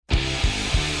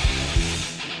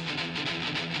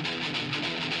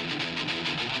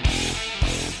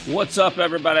What's up,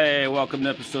 everybody? Welcome to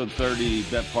episode 30.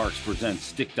 BetParx presents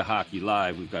Stick to Hockey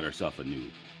Live. We've got ourselves a new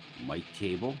mic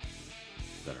cable.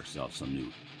 We've got ourselves some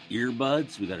new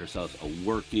earbuds. We got ourselves a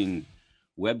working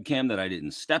webcam that I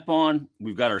didn't step on.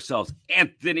 We've got ourselves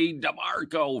Anthony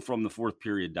DeMarco from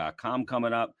thefourthperiod.com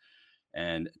coming up,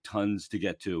 and tons to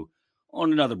get to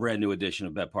on another brand new edition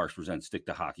of BetParx presents Stick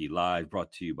to Hockey Live,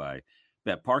 brought to you by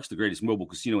BetParx, the greatest mobile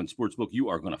casino and sportsbook you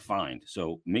are going to find.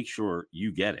 So make sure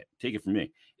you get it. Take it from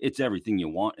me. It's everything you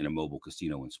want in a mobile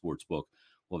casino and sportsbook.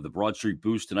 We'll have the Broad Street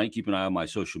Boost tonight. Keep an eye on my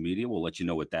social media. We'll let you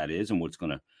know what that is and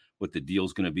what the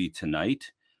deal's going to be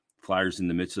tonight. Flyers in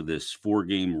the midst of this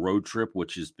 4-game road trip,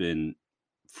 which has been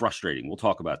frustrating. We'll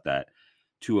talk about that.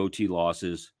 2 OT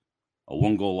losses, a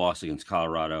 1-goal loss against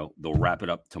Colorado. They'll wrap it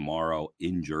up tomorrow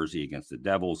in Jersey against the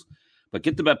Devils. But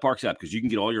get the BetParx app because you can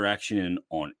get all your action in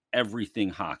on everything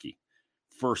hockey.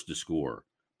 First to score,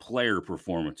 player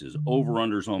performances,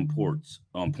 over-unders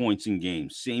on points in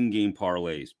games, same-game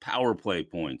parlays, power play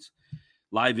points,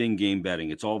 live in-game betting.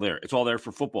 It's all there. It's all there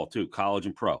for football, too, college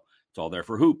and pro. It's all there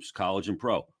for hoops, college and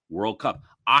pro, World Cup,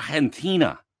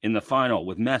 Argentina in the final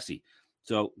with Messi.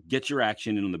 So get your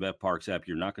action in on the BetParx app.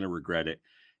 You're not going to regret it.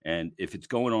 And if it's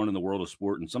going on in the world of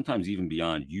sport and sometimes even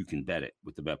beyond, you can bet it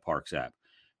with the BetParx app.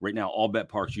 Right now, all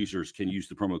BetParx users can use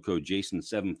the promo code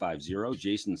Jason750,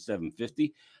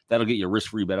 Jason750. That'll get your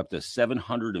risk-free bet up to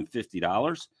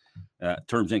 $750.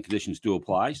 Terms and conditions do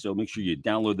apply, so make sure you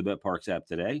download the BetParx app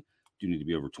today. You need to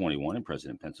be over 21 and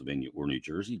present in Pennsylvania or New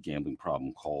Jersey. Gambling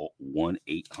problem, call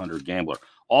 1-800-GAMBLER.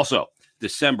 Also,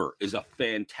 December is a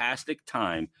fantastic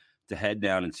time to head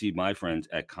down and see my friends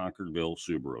at Concordville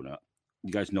Subaru. Now,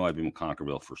 you guys know I've been with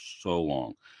Concordville for so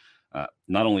long.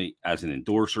 Not only as an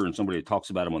endorser and somebody that talks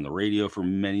about them on the radio for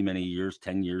many, many years,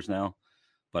 10 years now,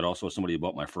 but also somebody who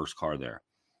bought my first car there.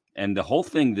 And the whole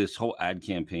thing, this whole ad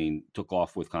campaign took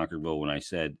off with Concordville when I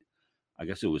said, I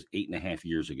guess it was 8.5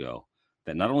 years ago,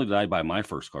 that not only did I buy my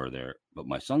first car there, but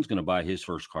my son's going to buy his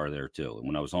first car there too. And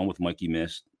when I was on with Mikey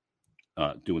Miss,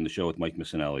 doing the show with Mike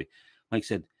Missinelli, Mike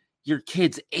said, your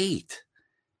kid's 8.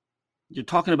 You're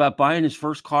talking about buying his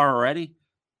first car already?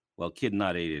 Well, kid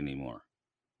not 8 anymore.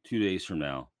 2 days from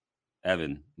now,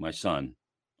 Evan, my son,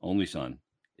 only son,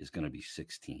 is going to be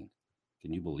 16.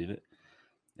 Can you believe it?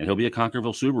 And he'll be at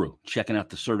Concordville Subaru, checking out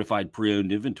the certified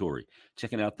pre-owned inventory,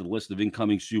 checking out the list of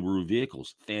incoming Subaru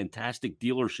vehicles. Fantastic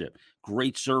dealership,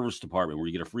 great service department where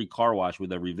you get a free car wash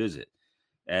with every visit.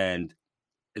 And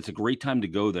it's a great time to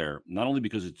go there, not only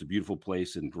because it's a beautiful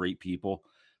place and great people,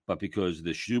 but because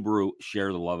the Subaru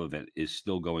Share the Love event is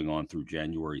still going on through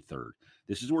January 3rd.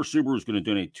 This is where Subaru is going to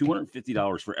donate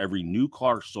 $250 for every new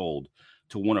car sold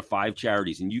to one of 5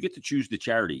 charities. And you get to choose the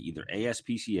charity, either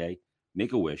ASPCA,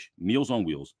 Make-A-Wish, Meals on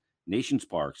Wheels, Nations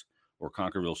Parks, or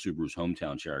Concordville Subaru's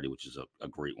hometown charity, which is a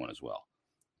great one as well.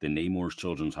 The Nemours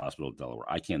Children's Hospital of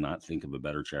Delaware. I cannot think of a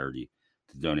better charity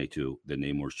to donate to than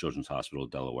Nemours Children's Hospital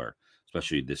of Delaware,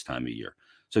 especially this time of year.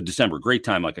 So December, great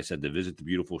time, like I said, to visit the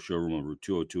beautiful showroom on Route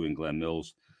 202 in Glen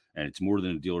Mills. And it's more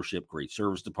than a dealership, great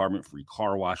service department, free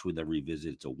car wash with every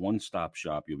visit. It's a one-stop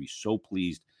shop. You'll be so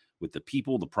pleased with the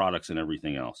people, the products, and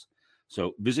everything else.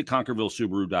 So visit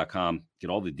ConcordvilleSubaru.com, get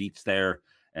all the deets there,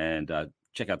 and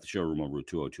check out the showroom on Route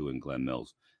 202 in Glen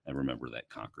Mills. And remember that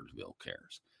Concordville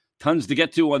cares. Tons to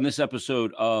get to on this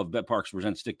episode of BetParx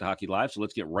presents Stick to Hockey Live. So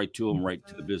let's get right to him, right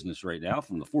to the business right now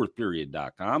from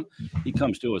thefourthperiod.com. He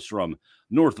comes to us from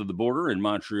north of the border in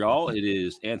Montreal. It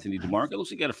is Anthony DeMarco.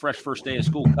 Looks like you got a fresh first day of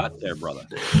school cut there, brother.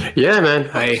 Yeah, man.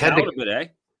 I had to a bit, eh?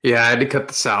 Yeah, I had to cut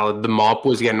the salad. The mop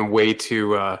was getting way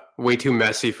too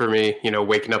messy for me. You know,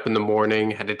 waking up in the morning,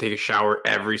 had to take a shower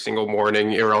every single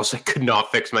morning, or else I could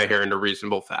not fix my hair in a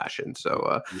reasonable fashion.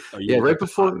 So, right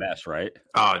before mess, right?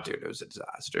 Oh, dude, it was a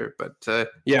disaster. But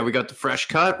we got the fresh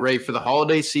cut, ready for the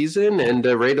holiday season, and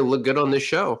ready to look good on this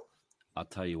show. I'll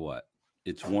tell you what,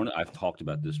 it's one I've talked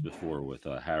about this before with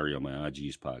Harry on my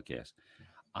IG's podcast.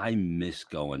 I miss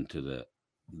going to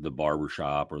the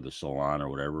barbershop or the salon or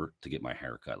whatever to get my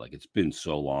hair cut. Like, it's been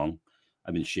so long.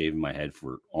 I've been shaving my head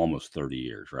for almost 30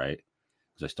 years, right?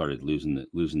 Because I started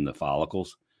losing the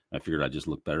follicles. I figured I'd just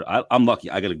look better. I'm lucky.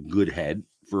 I got a good head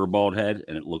for a bald head,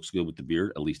 and it looks good with the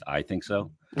beard. At least I think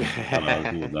so. I don't know,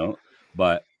 other people don't.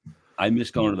 But I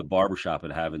miss going to the barbershop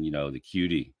and having, the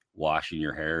cutie washing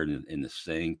your hair in the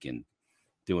sink and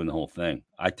doing the whole thing.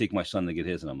 I take my son to get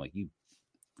his, and I'm like, you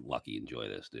lucky, enjoy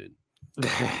this, dude.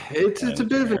 It's a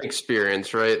bit of an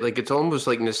experience, right? Like, it's almost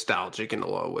like nostalgic in a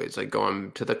lot of ways, like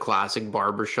going to the classic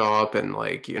barbershop and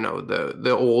like,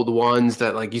 the old ones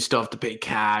that like you still have to pay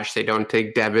cash. They don't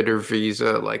take debit or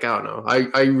Visa. Like, I don't know.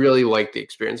 I really like the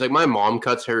experience. Like, my mom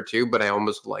cuts hair too, but I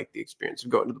almost like the experience of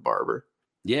going to the barber.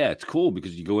 Yeah, it's cool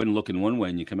because you go in looking one way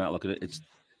and you come out looking at it.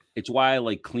 It's why I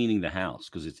like cleaning the house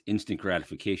because it's instant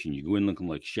gratification. You go in looking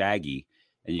like Shaggy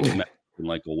and you come out looking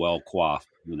like a well-coiffed,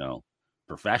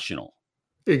 professional.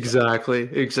 Exactly.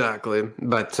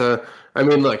 But I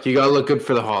mean, look, you gotta look good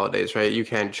for the holidays, right? You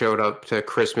can't show up to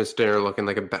Christmas dinner looking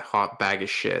like a hot bag of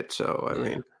shit. So I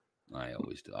mean, I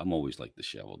always do. I'm always like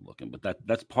disheveled looking, but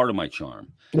that's part of my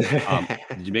charm.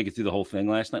 Did you make it through the whole thing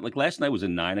last night? Like last night was a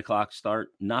 9:00 start.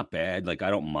 Not bad. Like I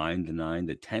don't mind the 9.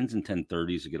 The 10s and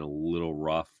 10:30s get a little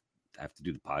rough. I have to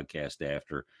do the podcast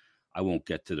after. I won't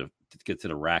get to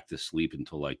the rack to sleep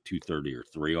until like 2:30 or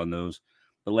 3 on those.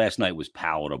 But last night was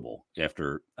palatable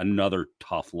after another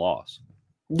tough loss.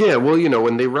 Yeah, well,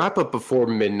 when they wrap up before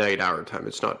midnight our time,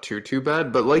 it's not too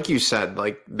bad. But like you said,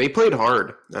 like they played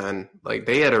hard and like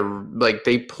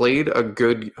they played a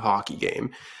good hockey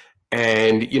game.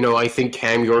 And I think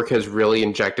Cam York has really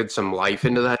injected some life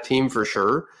into that team for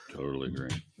sure. Totally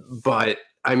agree. But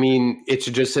I mean, it's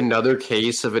just another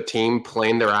case of a team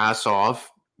playing their ass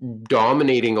off,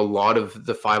 dominating a lot of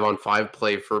the 5-on-5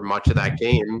 play for much of that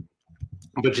game,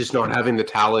 but just not having the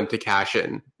talent to cash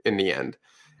in the end.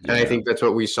 And I think that's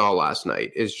what we saw last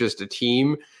night is just a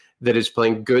team that is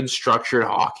playing good structured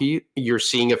hockey. You're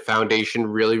seeing a foundation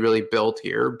really, really built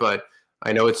here, but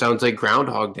I know it sounds like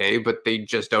Groundhog Day, but they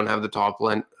just don't have the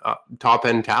top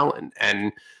end talent.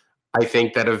 And I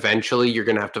think that eventually you're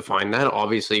going to have to find that.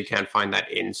 Obviously, you can't find that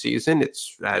in season.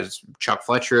 It's as Chuck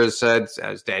Fletcher has said,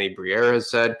 as Danny Briere has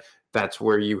said, that's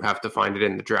where you have to find it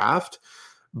in the draft.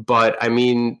 But I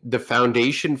mean, the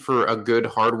foundation for a good,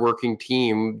 hardworking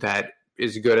team that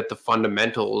is good at the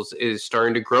fundamentals is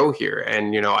starting to grow here.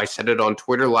 And, I said it on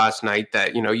Twitter last night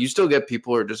that, you still get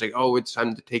people who are just like, oh, it's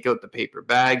time to take out the paper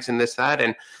bags and this, that.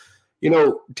 And,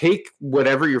 take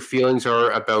whatever your feelings are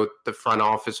about the front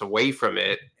office away from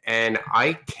it. And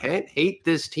I can't hate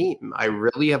this team. I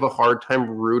really have a hard time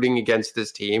rooting against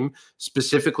this team,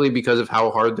 specifically because of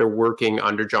how hard they're working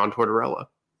under John Tortorella.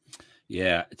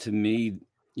 Yeah, to me,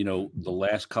 the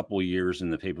last couple of years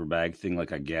in the paper bag thing,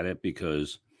 like I get it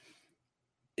because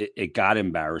it got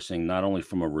embarrassing, not only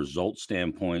from a result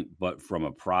standpoint, but from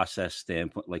a process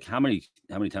standpoint. Like how many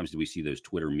times do we see those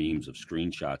Twitter memes of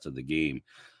screenshots of the game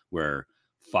where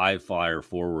 5 Flyer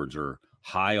forwards are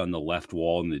high on the left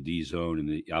wall in the D zone and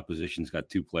the opposition's got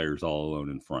 2 players all alone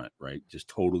in front, right? Just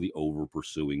totally over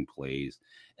pursuing plays.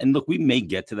 And look, we may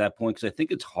get to that point because I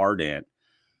think it's hard, Ant.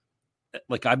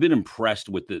 Like I've been impressed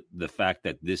with the fact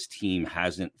that this team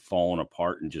hasn't fallen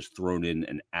apart and just thrown in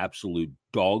an absolute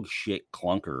dog shit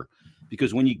clunker,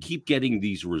 because when you keep getting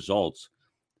these results,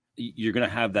 you're going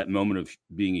to have that moment of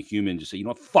being a human, just say,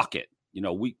 fuck it.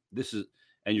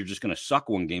 And you're just going to suck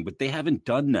one game, but they haven't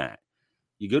done that.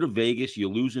 You go to Vegas, you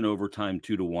lose in overtime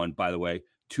 2-1. By the way,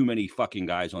 too many fucking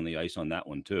guys on the ice on that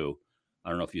one too. I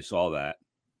don't know if you saw that.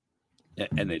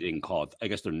 And they didn't call it. I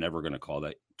guess they're never going to call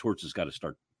that. Torts has got to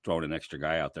start throwing an extra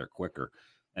guy out there quicker,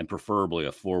 and preferably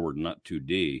a forward, not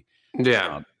 2D.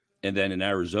 Yeah. And then in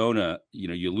Arizona,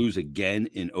 you lose again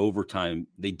in overtime.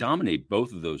 They dominate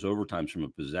both of those overtimes from a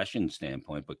possession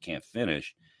standpoint, but can't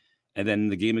finish. And then in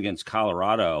the game against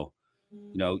Colorado,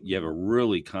 you have a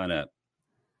really kind of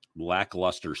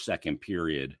lackluster second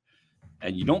period,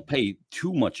 and you don't pay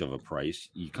too much of a price.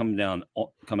 You come out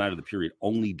of the period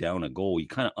only down a goal. You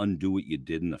kind of undo what you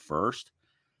did in the first.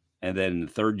 And then in the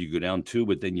third, you go down 2,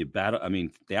 but then you battle. I mean,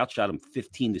 they outshot them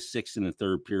 15-6 in the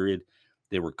third period.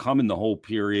 They were coming the whole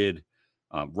period,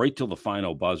 right till the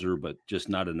final buzzer, but just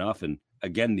not enough. And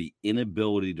again, the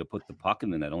inability to put the puck in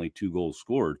the net, only 2 goals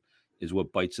scored, is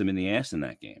what bites them in the ass in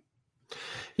that game.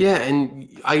 Yeah, and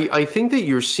I think that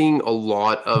you're seeing a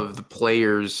lot of the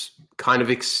players kind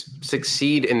of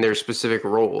succeed in their specific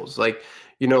roles. Like,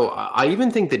 I even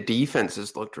think the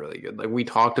defenses looked really good. Like we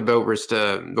talked about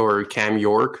Rista or Cam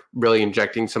York really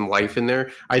injecting some life in there.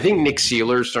 I think Nick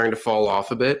Seeler is starting to fall off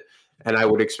a bit, and I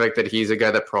would expect that he's a guy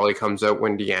that probably comes out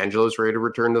when DeAngelo's ready to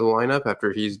return to the lineup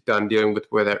after he's done dealing with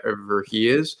whatever he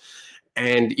is.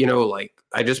 And,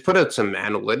 I just put out some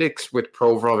analytics with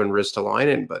Provorov and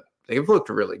Ristolainen, but they've looked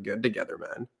really good together,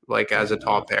 man. Like as a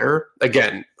top pair.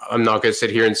 Again, I'm not going to sit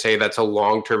here and say that's a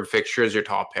long-term fixture as your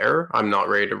top pair. I'm not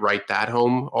ready to write that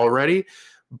home already.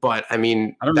 But I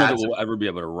mean, I don't know that we'll ever be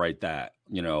able to write that.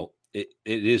 It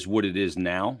is what it is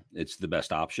now. It's the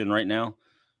best option right now.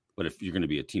 But if you're going to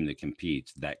be a team that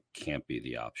competes, that can't be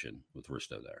the option with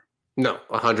Risto there. No,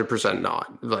 100%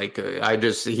 not. Like,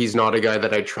 he's not a guy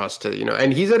that I trust to,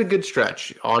 and he's had a good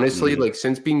stretch. Honestly, like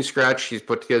since being scratched, he's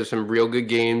put together some real good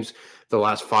games. The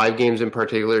last 5 games in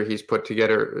particular, he's put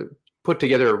together put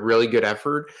together a really good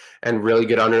effort and really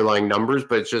good underlying numbers,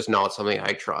 but it's just not something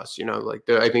I trust.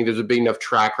 I think there's a big enough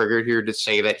track record here to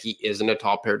say that he isn't a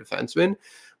top pair defenseman.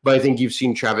 But I think you've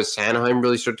seen Travis Sanheim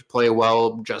really start to play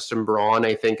well. Justin Braun,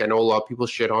 I know a lot of people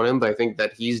shit on him, but I think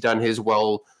that he's done his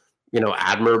well,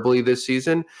 admirably this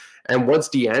season. And once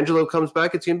DeAngelo comes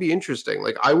back, it's going to be interesting.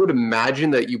 Like, I would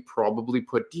imagine that you probably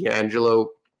put DeAngelo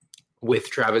with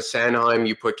Travis Sanheim,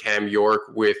 you put Cam York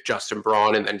with Justin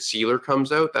Braun, and then Sealer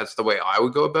comes out. That's the way I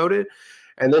would go about it.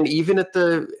 And then even at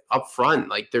the up front,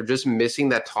 like, they're just missing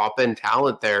that top end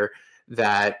talent there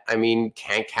that,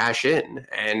 can't cash in.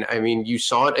 And you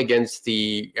saw it against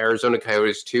the Arizona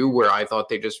Coyotes too, where I thought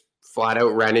they just flat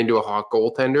out ran into a hot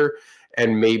goaltender,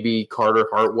 and maybe Carter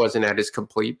Hart wasn't at his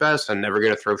complete best. I'm never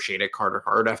going to throw shade at Carter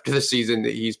Hart after the season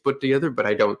that he's put together, but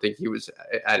I don't think he was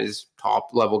at his top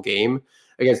level game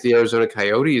against the Arizona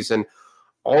Coyotes. And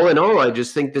all in all, I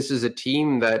just think this is a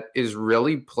team that is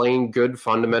really playing good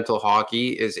fundamental hockey,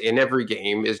 is in every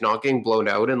game, is not getting blown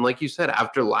out. And like you said,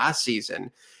 after last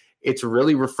season, it's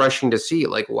really refreshing to see.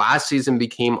 Like, last season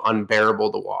became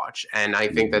unbearable to watch. And I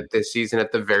think that this season,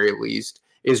 at the very least,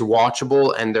 is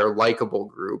watchable, and they're a likable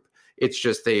group. It's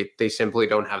just they simply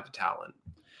don't have the talent.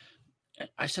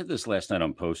 I said this last night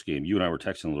on postgame. You and I were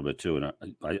texting a little bit too, and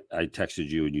I texted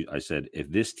you, and I said,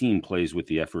 if this team plays with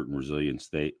the effort and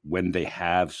resilience, when they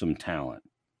have some talent,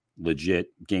 legit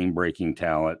game-breaking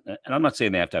talent, and I'm not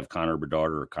saying they have to have Connor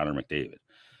Bedard or Connor McDavid,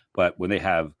 but when they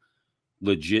have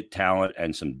legit talent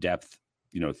and some depth,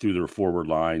 through their forward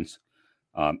lines,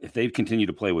 if they continue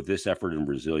to play with this effort and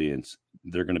resilience,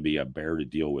 they're going to be a bear to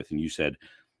deal with. And you said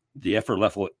the effort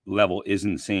level is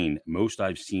insane. Most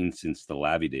I've seen since the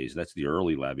Lavi days. That's the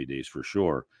early Lavi days for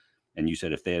sure. And you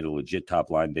said if they had a legit top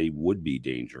line, they would be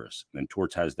dangerous. And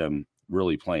Torts has them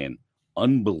really playing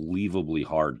unbelievably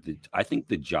hard. I think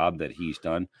the job that he's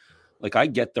done, like, I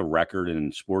get the record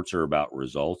and sports are about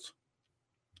results,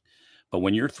 but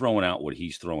when you're throwing out what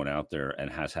he's throwing out there and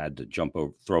has had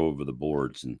to throw over the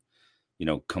boards and,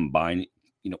 combine,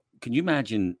 can you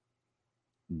imagine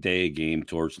day a game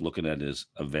towards looking at his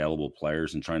available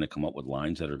players and trying to come up with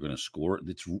lines that are going to score?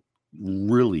 It's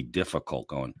really difficult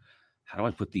going, how do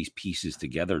I put these pieces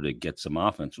together to get some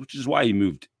offense? Which is why he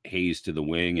moved Hayes to the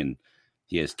wing, and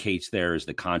he has Cates there as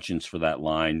the conscience for that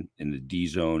line in the D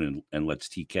zone, and lets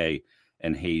TK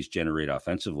and Hayes generate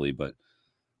offensively. But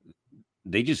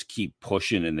they just keep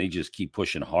pushing, and they just keep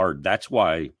pushing hard. That's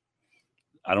why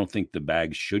I don't think the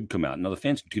bags should come out. Now, the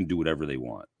fans can do whatever they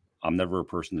want. I'm never a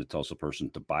person that tells a person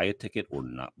to buy a ticket or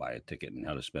not buy a ticket and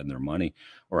how to spend their money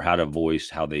or how to voice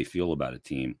how they feel about a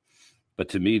team. But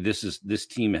to me, this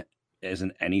team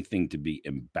isn't anything to be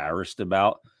embarrassed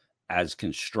about as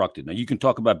constructed. Now, you can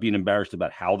talk about being embarrassed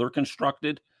about how they're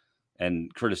constructed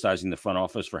and criticizing the front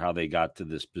office for how they got to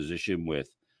this position with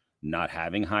not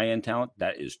having high-end talent.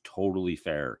 That is totally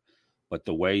fair. But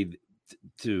the way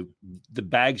the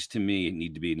bags, to me,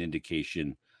 need to be an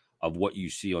indication of what you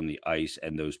see on the ice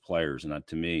and those players. And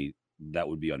to me, that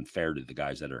would be unfair to the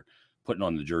guys that are putting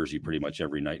on the jersey pretty much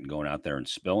every night and going out there and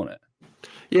spilling it.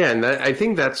 Yeah, and I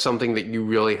think that's something that you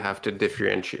really have to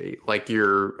differentiate. Like,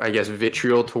 your, I guess,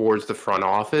 vitriol towards the front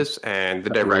office and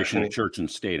the direction of church and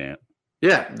state, Ant.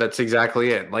 Yeah, that's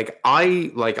exactly it.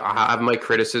 I have my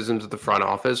criticisms of the front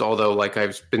office, although, like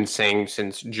I've been saying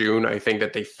since June, I think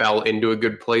that they fell into a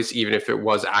good place, even if it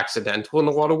was accidental in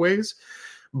a lot of ways.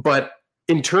 But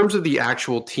in terms of the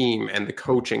actual team and the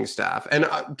coaching staff, and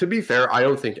to be fair, I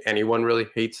don't think anyone really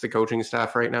hates the coaching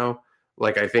staff right now.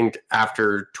 Like, I think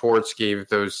after Torts gave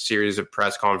those series of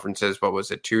press conferences, what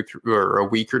was it, a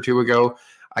week or two ago,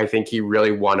 I think he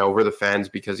really won over the fans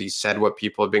because he said what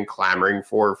people have been clamoring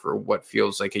for what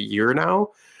feels like a year now.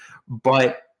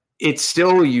 But it's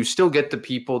still, you still get the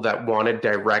people that want to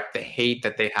direct the hate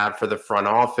that they have for the front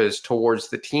office towards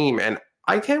the team. And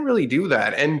I can't really do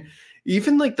that. And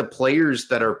even like the players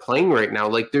that are playing right now,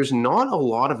 like, there's not a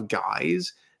lot of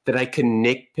guys that I can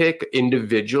nitpick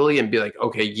individually and be like,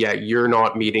 okay, yeah, you're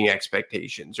not meeting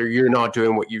expectations or you're not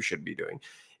doing what you should be doing.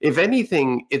 If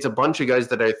anything, it's a bunch of guys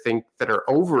that I think that are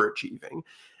overachieving.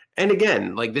 And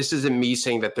again, like, this isn't me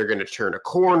saying that they're going to turn a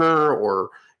corner or,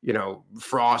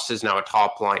 Frost is now a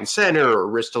top line center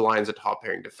or Ristolainen's a top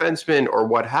pairing defenseman or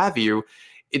what have you.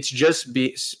 It's just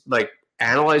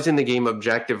analyzing the game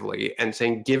objectively and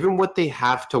saying, given what they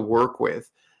have to work with,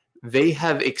 they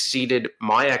have exceeded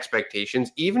my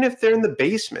expectations, even if they're in the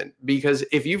basement. Because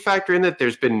if you factor in that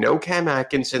there's been no Cam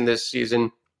Atkinson this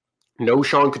season, no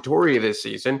Sean Couturier this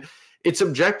season, it's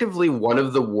objectively one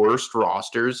of the worst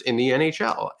rosters in the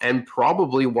NHL and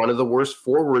probably one of the worst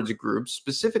forwards groups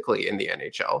specifically in the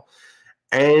NHL.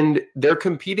 And they're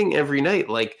competing every night.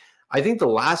 Like, I think the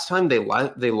last time they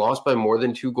lost by more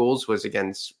than 2 goals was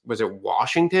it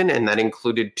Washington, and that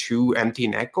included 2 empty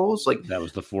net goals. Like that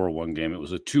was the 4-1 game. It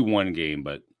was a 2-1 game,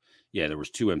 but yeah, there was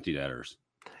 2 empty netters.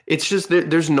 It's just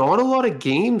there's not a lot of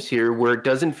games here where it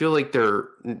doesn't feel like they're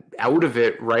out of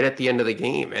it right at the end of the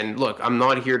game. And look, I'm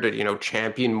not here to,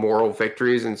 champion moral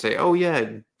victories and say, oh yeah,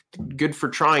 good for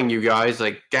trying, you guys,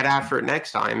 like get after it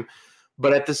next time.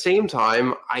 But at the same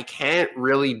time, I can't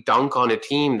really dunk on a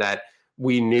team that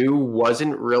we knew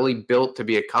wasn't really built to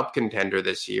be a cup contender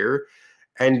this year,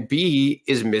 and B,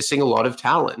 is missing a lot of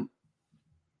talent.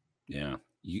 Yeah.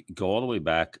 You go all the way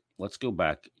back. Let's go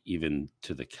back even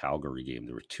to the Calgary game.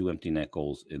 There were 2 empty net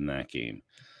goals in that game.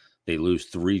 They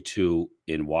lose 3-2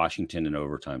 in Washington in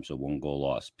overtime, so 1 goal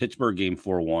loss. Pittsburgh game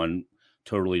 4-1,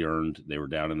 totally earned. They were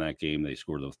down in that game. They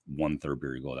scored the 1 third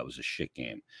period goal. That was a shit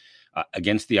game.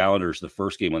 Against the Islanders, the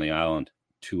first game on the island,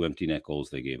 2 empty net goals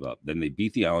they gave up. Then they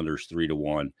beat the Islanders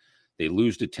 3-1. They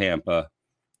lose to Tampa,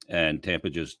 and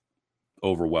Tampa just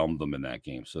overwhelmed them in that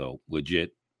game. So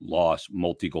legit loss,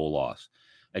 multi-goal loss.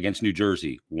 Against New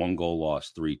Jersey, 1 goal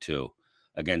loss, 3-2.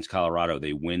 Against Colorado,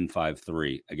 they win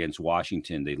 5-3. Against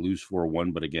Washington, they lose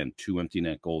 4-1, but again, 2 empty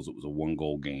net goals. It was a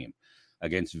 1-goal game.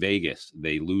 Against Vegas,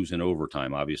 they lose in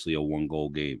overtime, obviously a 1-goal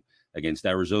game. Against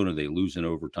Arizona, they lose in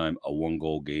overtime, a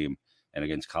 1-goal game. And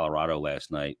against Colorado last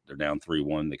night, they're down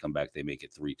 3-1. They come back, they make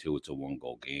it 3-2. It's a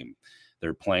 1-goal game.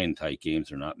 They're playing tight games.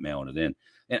 They're not mailing it in.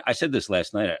 And I said this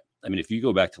last night. I mean, if you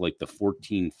go back to like the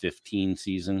 14-15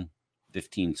 season,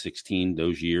 15-16,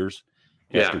 those years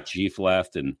after Chief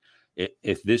left, and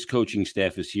if this coaching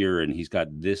staff is here and he's got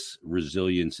this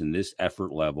resilience and this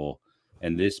effort level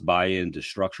and this buy-in to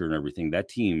structure and everything, that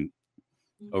team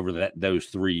over those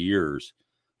 3 years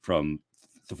from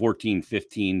the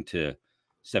 14-15 to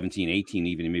 17-18,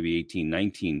 even maybe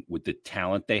 18-19, with the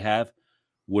talent they have,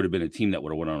 would have been a team that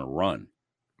would have went on a run.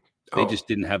 They just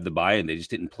didn't have the buy-in. They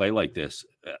just didn't play like this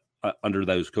under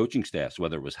those coaching staffs,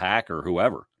 whether it was Hack or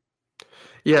whoever.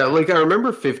 Yeah, like I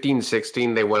remember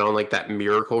 15-16, they went on like that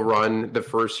miracle run the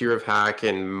first year of Hack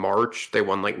in March. They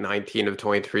won like 19 of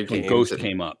 23 games. Ghost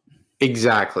came up.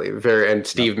 Exactly. And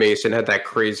Steve Mason had that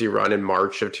crazy run in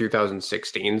March of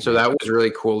 2016. So that was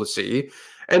really cool to see.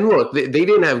 And look, they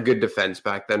didn't have good defense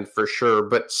back then for sure,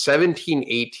 but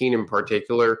 17-18 in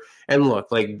particular. And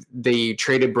look, like they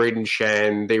traded Braden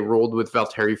Shen. They rolled with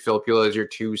Valtteri Filppula as your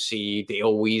 2C.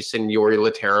 Dale Weiss and Yori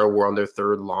Laterra were on their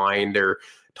third line. Their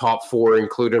top 4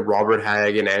 included Robert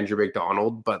Hagg and Andrew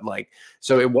McDonald. But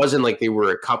so it wasn't like they were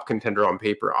a cup contender on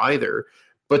paper either.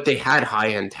 But they had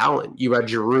high-end talent. You had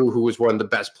Giroux, who was one of the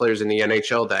best players in the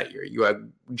NHL that year. You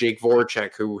had Jake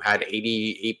Voracek, who had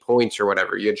 88 points or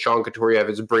whatever. You had Sean Couturier have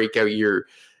his breakout year.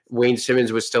 Wayne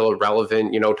Simmons was still a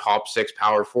relevant, top 6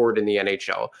 power forward in the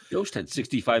NHL. Ghost had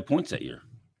 65 points that year.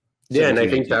 Yeah, and I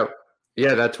think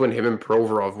that's when him and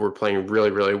Provorov were playing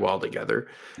really, really well together.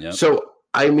 Yep. So,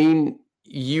 I mean,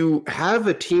 you have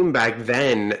a team back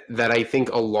then that I think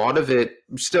a lot of it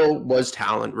still was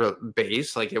talent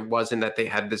based. Like it wasn't that they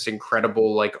had this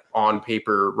incredible, on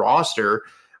paper roster,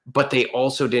 but they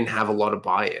also didn't have a lot of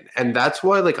buy-in. And that's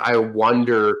why, I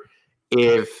wonder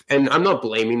if, and I'm not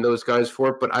blaming those guys for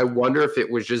it, but I wonder if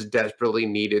it was just desperately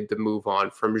needed to move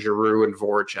on from Giroux and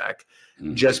Voracek,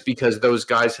 just because those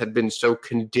guys had been so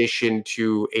conditioned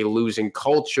to a losing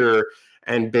culture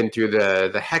and been through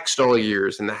the Hextall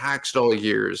years and the Hackstall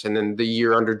years, and then the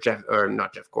year under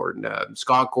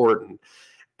Scott Gordon.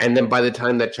 And then by the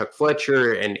time that Chuck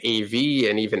Fletcher and AV,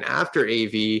 and even after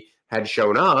AV had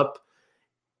shown up,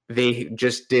 they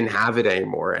just didn't have it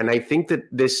anymore. And I think that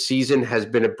this season has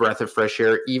been a breath of fresh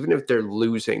air, even if they're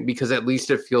losing, because at least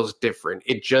it feels different.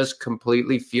 It just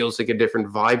completely feels like a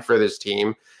different vibe for this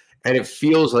team. And it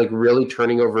feels like really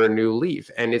turning over a new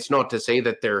leaf. And it's not to say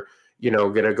that they're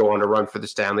going to go on a run for the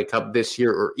Stanley Cup this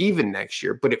year or even next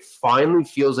year, but it finally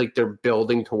feels like they're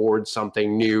building towards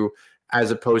something new, as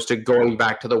opposed to going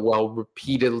back to the well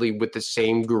repeatedly with the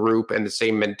same group and the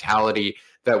same mentality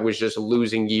that was just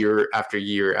losing year after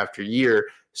year after year,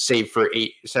 save for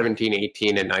 17,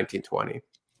 18, and 19, 20.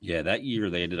 Yeah, that year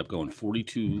they ended up going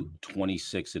 42,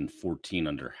 26, and 14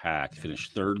 under Hack,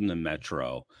 finished 3rd in the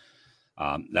Metro.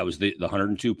 That was the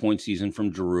 102-point season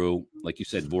from Giroux. Like you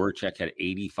said, Voracek had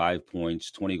 85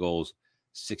 points, 20 goals,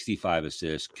 65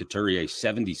 assists. Couturier,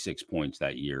 76 points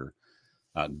that year.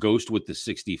 Ghost with the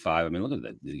 65. I mean, look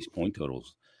at these point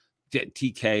totals.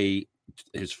 TK,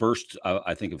 his first,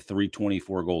 I think, of 3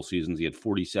 24-goal seasons, he had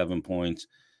 47 points.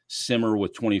 Simmer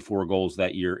with 24 goals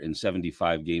that year in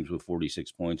 75 games with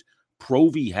 46 points.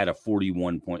 Provy had a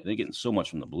 41 point. They're getting so much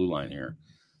from the blue line here.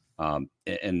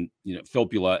 And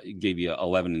Filppula gave you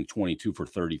 11 and 22 for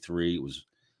 33. It was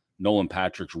Nolan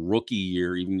Patrick's rookie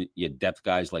year, even you had depth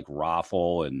guys like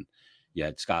Raffle, and you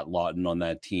had Scott Lawton on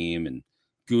that team, and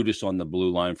Gudis on the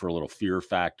blue line for a little fear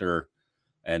factor.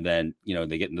 And then,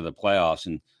 they get into the playoffs,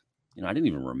 and, I didn't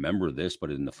even remember this,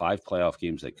 but in the 5 playoff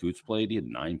games that Coots played, he had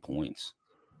 9 points.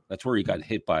 That's where he got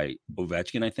hit by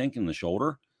Ovechkin, I think, in the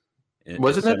shoulder.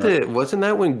 Wasn't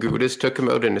that when Gudis took him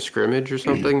out in a scrimmage or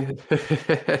something?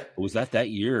 Was that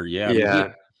year? Yeah. Yeah. I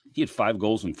mean, he had 5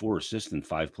 goals and 4 assists in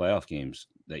 5 playoff games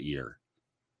that year,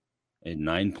 and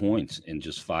 9 points in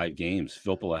just 5 games.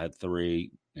 Filppula had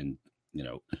 3, and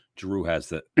Giroux has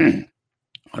the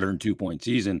 102-point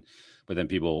season, but then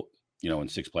people, in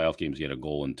 6 playoff games, he had a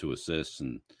goal and 2 assists,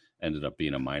 and ended up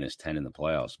being a -10 in the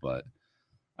playoffs. But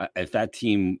if that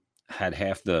team had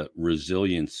half the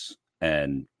resilience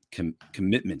and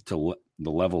commitment to the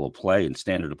level of play and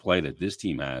standard of play that this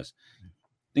team has,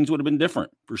 things would have been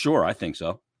different for sure. I think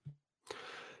so.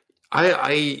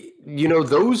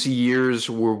 Those years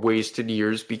were wasted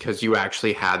years because you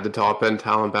actually had the top end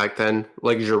talent back then.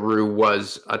 Like Giroux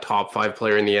was a top 5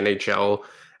 player in the NHL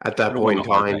at that point in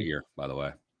time. That year, by the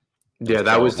way. Yeah,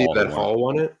 that was that Hall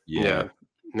won it. Yeah.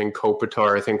 And then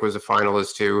Kopitar, I think, was a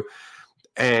finalist too.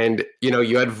 And,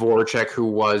 you had Voracek, who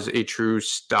was a true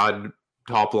stud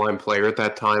top line player at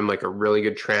that time, like a really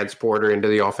good transporter into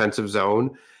the offensive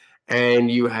zone.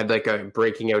 And you had like a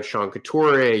breaking out Sean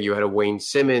Couturier, you had a Wayne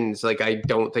Simmons. Like, I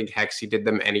don't think Hexie did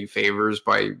them any favors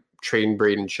by trading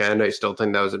Braden Chen. I still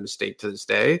think that was a mistake to this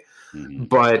day. Mm-hmm.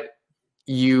 But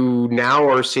you now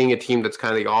are seeing a team that's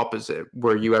kind of the opposite,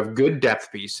 where you have good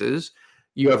depth pieces.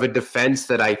 You have a defense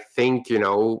that I think,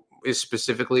 is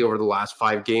specifically over the last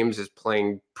 5 games is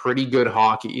playing pretty good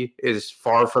hockey, is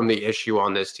far from the issue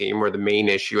on this team, or the main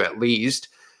issue at least.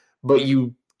 But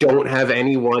you don't have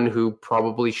anyone who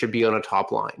probably should be on a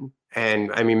top line.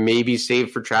 And I mean, maybe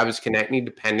save for Travis Konechny,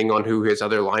 depending on who his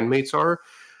other line mates are.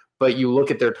 But you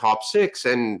look at their top 6,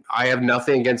 and I have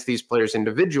nothing against these players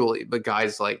individually, but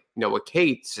guys like Noah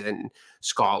Cates and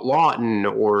Scott Lawton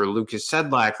or Lucas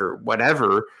Sedlak or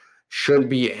whatever shouldn't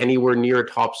be anywhere near a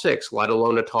top 6, let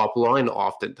alone a top line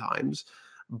oftentimes.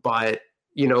 But,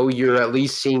 you're at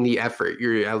least seeing the effort.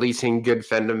 You're at least seeing good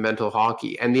fundamental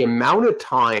hockey. And the amount of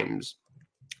times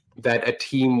that a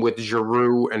team with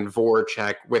Giroux and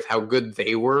Voracek, with how good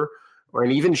they were,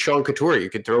 and even Sean Couturier, you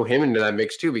could throw him into that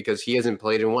mix too, because he hasn't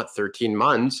played in 13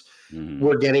 months. Mm-hmm.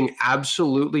 We're getting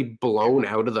absolutely blown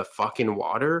out of the fucking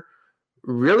water.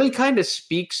 Really kind of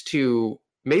speaks to,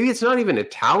 maybe it's not even a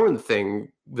talent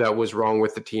thing that was wrong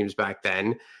with the teams back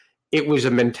then. It was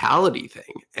a mentality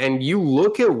thing. And you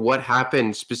look at what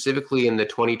happened specifically in the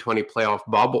 2020 playoff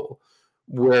bubble,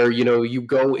 where, you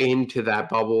go into that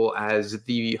bubble as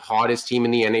the hottest team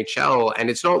in the NHL, and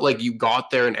it's not like you got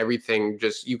there and everything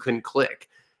just, you couldn't click.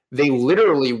 They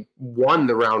literally won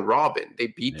the round robin.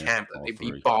 They beat Tampa, they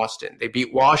beat Boston, they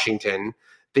beat Washington.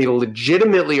 They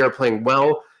legitimately are playing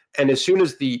well. And as soon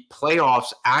as the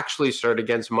playoffs actually started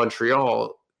against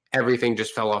Montreal, everything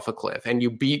just fell off a cliff. And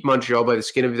you beat Montreal by the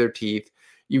skin of their teeth.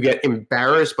 You get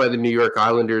embarrassed by the New York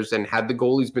Islanders, and had the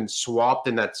goalies been swapped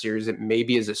in that series, it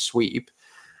maybe is a sweep.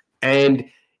 And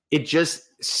it just,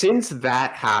 since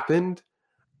that happened,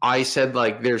 I said,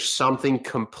 like, there's something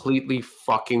completely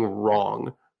fucking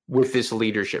wrong with this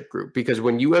leadership group. Because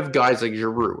when you have guys like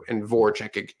Giroux and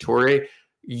Voracek and Couturier,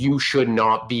 you should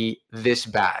not be this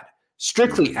bad,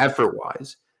 strictly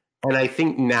effort-wise. And I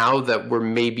think now that we're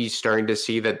maybe starting to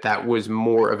see that was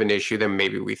more of an issue than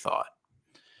maybe we thought.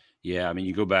 Yeah, I mean,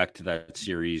 you go back to that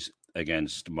series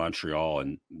against Montreal,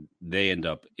 and they end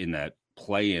up in that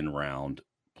play-in round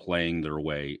playing their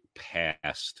way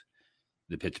past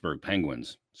the Pittsburgh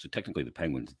Penguins. So technically the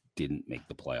Penguins didn't make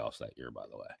the playoffs that year, by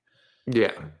the way.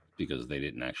 Yeah. Because they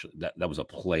didn't actually, that was a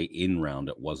play-in round.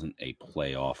 It wasn't a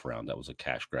playoff round. That was a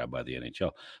cash grab by the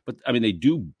NHL. But, I mean, they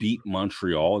do beat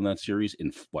Montreal in that series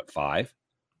in, 5?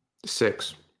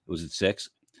 6. Was it 6?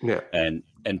 Yeah. And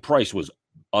Price was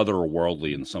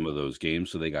otherworldly in some of those games,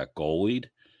 so they got goalied.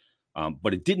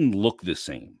 But it didn't look the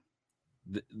same.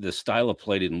 The style of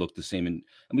play didn't look the same. And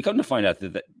we come to find out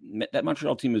that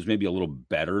Montreal team is maybe a little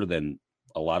better than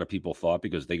a lot of people thought,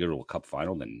 because they go to a cup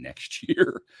final the next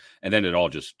year. And then it all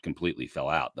just completely fell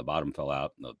out. The bottom fell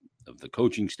out of the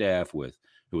coaching staff with,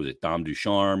 who was it, Dom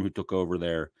Ducharme, who took over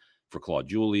there for Claude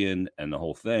Julien and the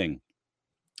whole thing.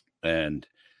 And,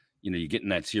 you get in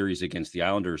that series against the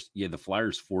Islanders. Yeah, the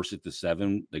Flyers force it to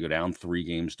 7. They go down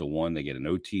 3-1. They get an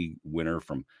OT winner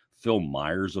from Phil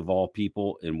Myers, of all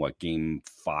people, in game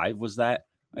 5 was that?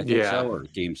 I think so, or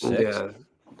game 6. Yeah,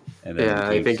 and then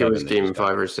I think it was game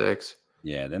 5 or 6.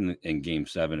 Yeah, then in game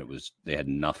 7, they had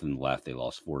nothing left. They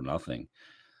lost 4-0.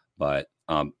 But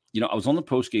I was on the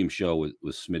post-game show with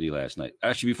Smitty last night.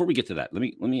 Actually, before we get to that,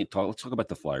 let's talk about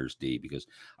the Flyers D, because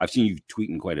I've seen you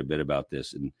tweeting quite a bit about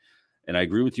this, and I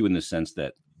agree with you in the sense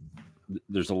that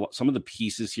there's a lot. Some of the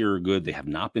pieces here are good. They have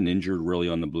not been injured really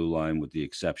on the blue line, with the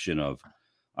exception of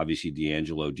obviously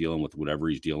DeAngelo dealing with whatever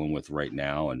he's dealing with right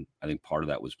now, and I think part of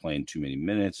that was playing too many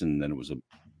minutes, and then it was a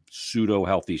pseudo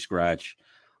healthy scratch.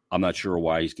 I'm not sure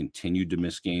why he's continued to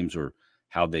miss games or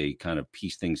how they kind of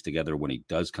piece things together when he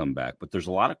does come back. But there's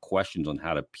a lot of questions on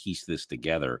how to piece this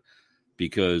together,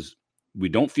 because we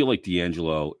don't feel like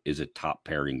DeAngelo is a top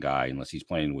pairing guy unless he's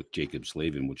playing with Jacob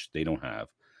Slavin, which they don't have.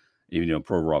 Even though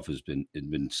Provorov has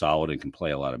been solid and can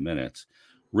play a lot of minutes.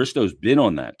 Risto's been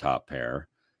on that top pair.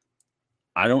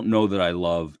 I don't know that I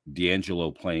love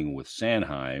DeAngelo playing with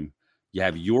Sanheim. You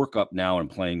have York up now and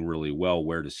playing really well.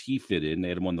 Where does he fit in? They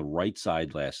had him on the right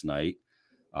side last night,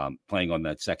 playing on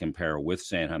that second pair with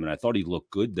Sanheim, and I thought he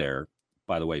looked good there.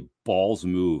 By the way, Ball's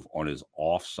move on his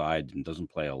offside and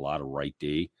doesn't play a lot of right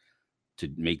D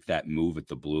to make that move at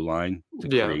the blue line to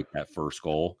create that first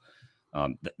goal.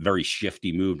 Very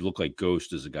shifty move. Looked like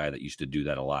Ghost is a guy that used to do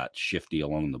that a lot, shifty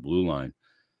along the blue line.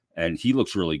 And he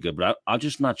looks really good, but I'm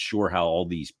just not sure how all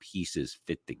these pieces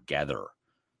fit together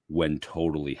when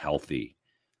totally healthy.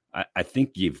 I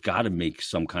think you've got to make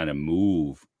some kind of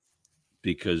move,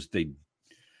 because it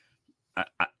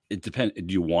depends.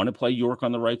 Do you want to play York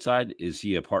on the right side? Is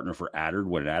he a partner for Adder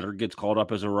when Adder gets called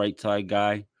up as a right side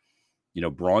guy?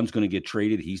 Braun's going to get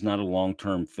traded. He's not a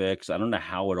long-term fix. I don't know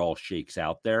how it all shakes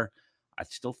out there. I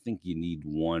still think you need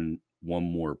one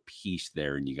more piece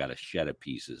there, and you got to shed a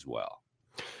piece as well.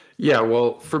 Yeah,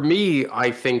 well, for me,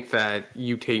 I think that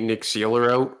you take Nick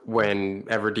Seeler out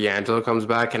whenever DeAngelo comes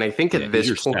back, and I think at this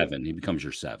point, 7. He becomes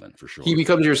your 7 for sure. He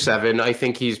becomes your 7. I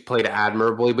think he's played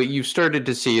admirably, but you've started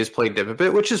to see his play dip a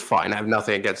bit, which is fine. I have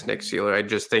nothing against Nick Seeler. I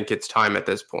just think it's time at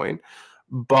this point.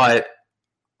 But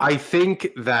I think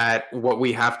that what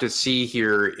we have to see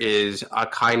here is a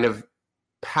kind of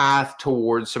path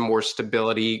towards some more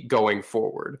stability going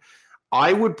forward.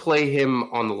 I would play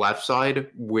him on the left side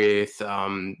with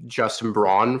Justin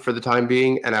Braun for the time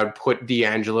being, and I would put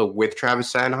DeAngelo with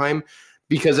Travis Sanheim,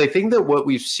 because I think that what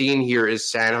we've seen here is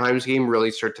Sanheim's game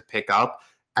really start to pick up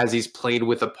as he's played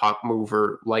with a puck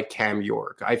mover like Cam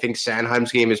York. I think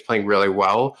Sanheim's game is playing really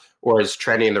well, or is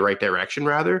trending in the right direction,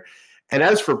 rather. And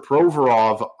as for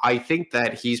Provorov, I think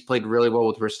that he's played really well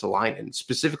with Ristolainen,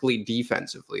 specifically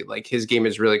defensively. Like, his game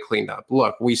is really cleaned up.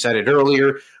 Look, we said it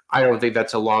earlier. I don't think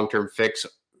that's a long-term fix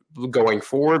going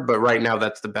forward, but right now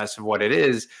that's the best of what it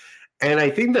is. And I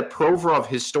think that Provorov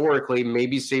historically,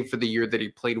 maybe save for the year that he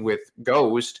played with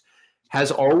Ghost,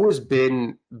 has always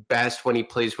been best when he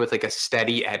plays with like a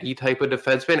steady Eddie type of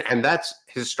defenseman. And that's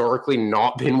historically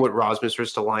not been what Rasmus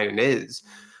Ristolainen is.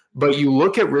 But you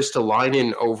look at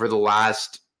Ristolainen over the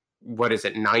last,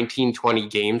 19, 20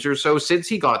 games or so since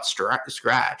he got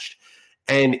scratched.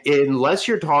 And unless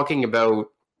you're talking about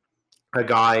a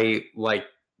guy like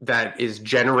that is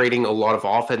generating a lot of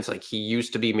offense like he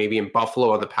used to be maybe in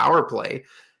Buffalo on the power play,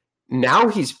 now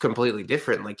he's completely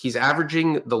different. Like, he's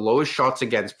averaging the lowest shots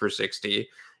against per 60.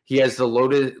 He has the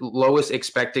lowest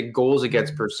expected goals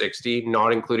against per 60,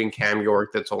 not including Cam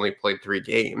York that's only played 3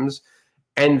 games.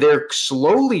 And they're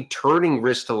slowly turning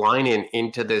Ristolainen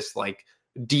into this like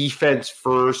defense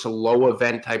first, low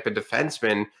event type of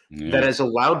defenseman that has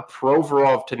allowed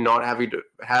Provorov to not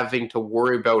having to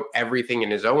worry about everything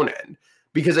in his own end.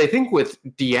 Because I think with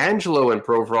DeAngelo and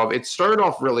Provorov, it started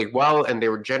off really well and they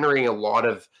were generating a lot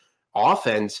of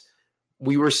offense.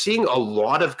 We were seeing a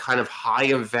lot of kind of high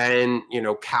event,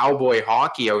 cowboy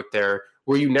hockey out there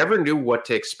where you never knew what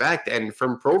to expect. And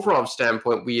from Provorov's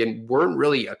standpoint, we weren't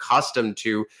really accustomed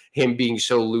to him being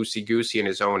so loosey-goosey in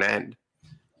his own end.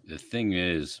 The thing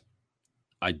is,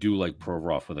 I do like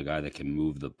Provorov with a guy that can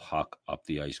move the puck up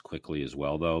the ice quickly as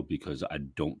well, though, because I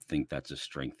don't think that's a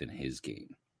strength in his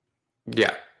game.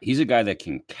 Yeah. He's a guy that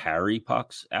can carry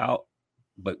pucks out,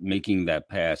 but making that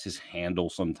pass, his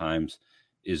handle sometimes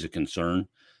is a concern.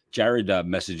 Jared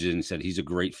messaged and said he's a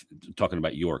great, talking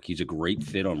about York, he's a great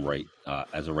fit on right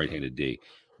as a right-handed D.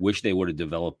 Wish they would have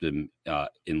developed him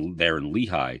in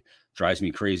Lehigh. Drives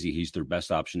me crazy. He's their best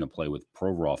option to play with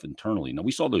Provorov internally. Now,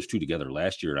 we saw those two together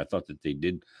last year, and I thought that they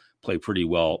did play pretty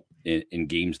well in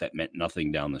games that meant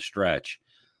nothing down the stretch.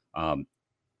 I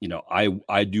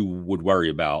would worry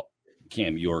about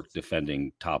Cam York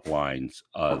defending top lines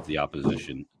of the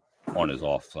opposition on his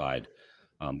offside.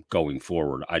 Going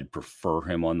forward, I'd prefer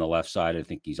him on the left side. I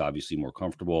think he's obviously more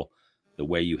comfortable. The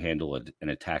way you handle an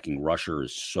attacking rusher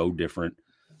is so different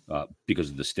because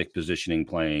of the stick positioning.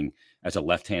 Playing as a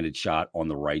left-handed shot on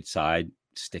the right side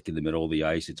stick in the middle of the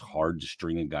ice. It's hard to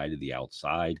string a guy to the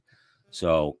outside.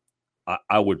 So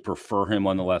I would prefer him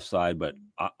on the left side, but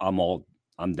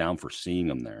I'm down for seeing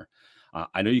him there.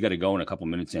 I know you got to go in a couple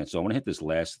minutes, and so I want to hit this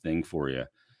last thing for you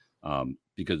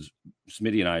because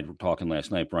Smitty and I were talking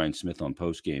last night, Brian Smith on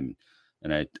postgame,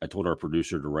 and I told our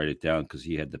producer to write it down because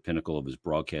he had the pinnacle of his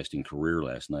broadcasting career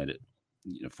last night at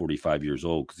 45 years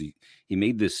old, because he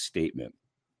made this statement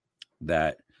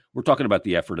that we're talking about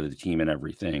the effort of the team and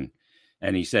everything.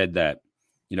 And he said that,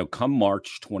 come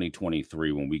March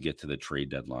 2023, when we get to the trade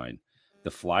deadline,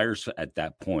 the Flyers at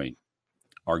that point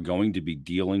are going to be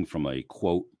dealing from a,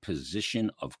 quote,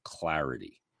 position of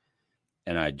clarity.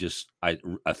 And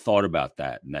I thought about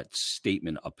that and that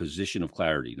statement, a position of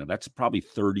clarity. Now, that's probably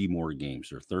 30 more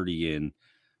games, or 30 in.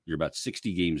 You're about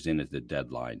 60 games in at the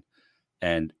deadline.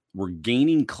 And we're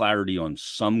gaining clarity on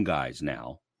some guys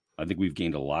now. I think we've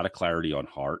gained a lot of clarity on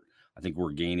Hart. I think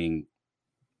we're gaining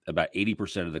about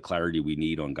 80% of the clarity we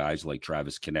need on guys like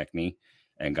Travis Konechny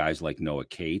and guys like Noah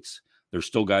Cates. There's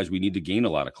still guys we need to gain a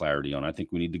lot of clarity on. I think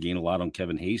we need to gain a lot on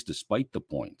Kevin Hayes despite the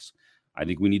points. I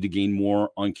think we need to gain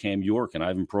more on Cam York and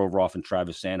Ivan Provorov and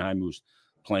Travis Sanheim, who's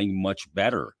playing much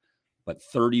better. But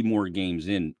 30 more games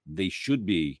in, they should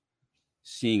be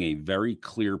seeing a very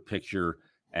clear picture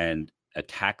and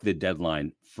attack the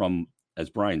deadline from, as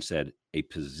Brian said, a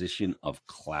position of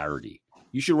clarity.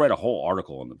 You should write a whole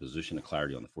article on the position of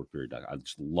clarity on the Fourth Period. I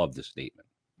just love this statement.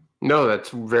 No, that's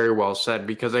very well said,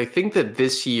 because I think that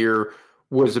this year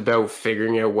was about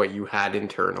figuring out what you had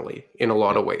internally in a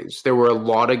lot of ways. There were a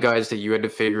lot of guys that you had to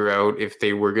figure out if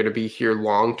they were going to be here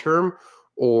long-term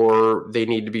or they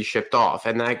need to be shipped off.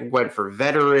 And that went for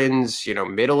veterans,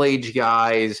 middle-aged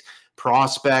guys,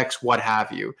 prospects, what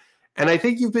have you. And I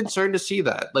think you've been starting to see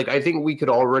that. Like, I think we could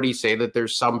already say that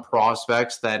there's some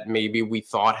prospects that maybe we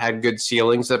thought had good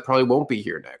ceilings that probably won't be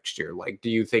here next year. Like, do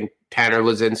you think Tanner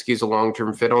Laczynski is a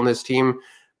long-term fit on this team?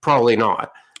 Probably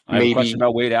not. I have a question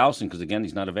about Wade Allison, because, again,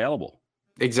 he's not available.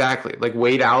 Exactly. Like,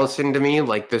 Wade Allison, to me,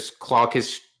 like, this clock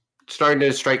is starting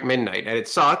to strike midnight. And it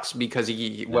sucks because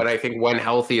what I think, when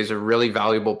healthy, is a really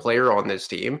valuable player on this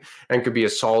team and could be a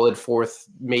solid fourth,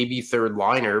 maybe third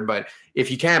liner. But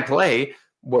if you can't play,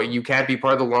 you can't be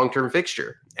part of the long-term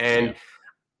fixture.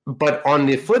 But on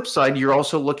the flip side, you're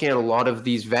also looking at a lot of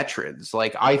these veterans.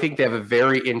 Like, I think they have a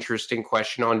very interesting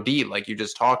question on D, like you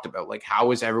just talked about. Like, how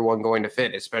is everyone going to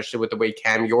fit, especially with the way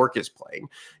Cam York is playing?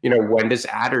 When does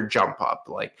Adder jump up?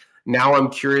 Like, now I'm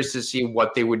curious to see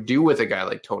what they would do with a guy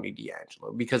like Tony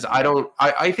DeAngelo, because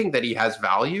I think that he has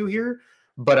value here,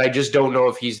 but I just don't know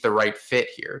if he's the right fit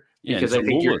here. Because I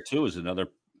think too is another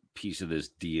piece of this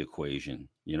D equation.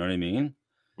 You know what I mean?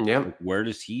 Yeah. Like, where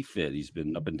does he fit? He's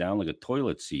been up and down like a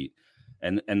toilet seat.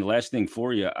 And the last thing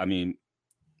for you, I mean,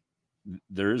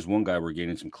 there is one guy we're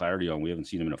gaining some clarity on. We haven't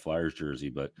seen him in a Flyers jersey,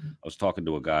 but I was talking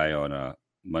to a guy on a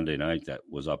Monday night that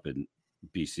was up in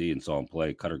BC and saw him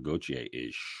play. Cutter Gauthier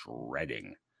is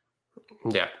shredding.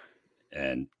 Yeah.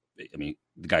 And I mean,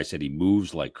 the guy said he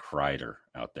moves like Kreider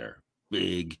out there.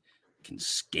 Big, can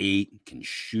skate, can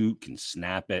shoot, can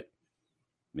snap it.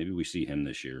 Maybe we see him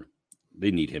this year. They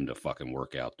need him to fucking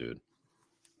work out, dude.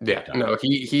 Yeah, no,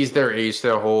 he's their ace,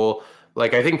 their whole.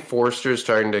 Like, I think Forster's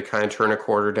starting to kind of turn a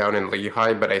quarter down in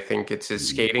Lehigh, but I think it's his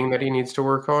skating that he needs to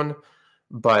work on.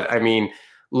 But I mean,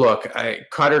 look,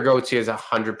 Cutter Gauthier is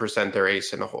 100% their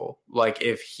ace in the hole. Like,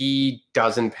 if he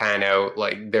doesn't pan out,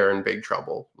 like, they're in big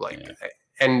trouble. Like,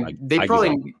 and they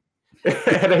probably,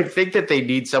 and I think that they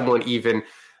need someone even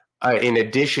in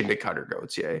addition to Cutter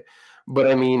Gauthier.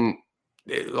 But I mean,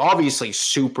 obviously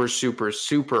super, super,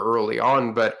 super early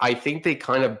on, but I think they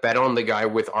kind of bet on the guy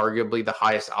with arguably the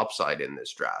highest upside in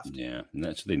this draft. Yeah, and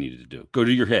that's what they needed to do. Go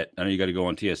do your hit. I know you got to go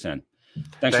on TSN.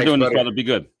 Thanks for doing this, brother. Be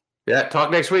good. Yeah,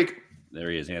 talk next week. There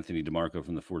he is, Anthony DeMarco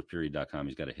from the fourthperiod.com.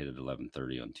 He's got a hit at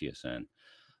 11:30 on TSN.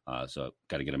 So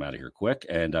got to get him out of here quick.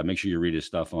 And make sure you read his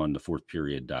stuff on the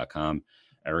fourthperiod.com.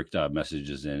 Eric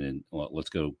messages in, and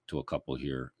let's go to a couple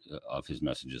here of his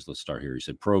messages. Let's start here. He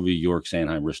said, Provy, York,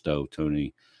 Sanheim, Risto,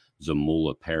 Tony,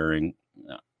 Zamula pairing.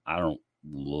 I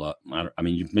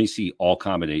mean, you may see all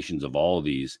combinations of all of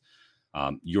these.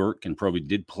 York and Provy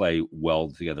did play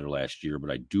well together last year, but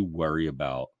I do worry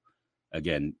about,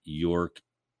 again, York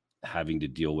having to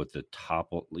deal with the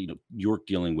top, York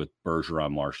dealing with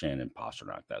Bergeron, Marchand, and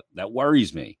Pastrnak. That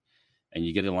worries me. And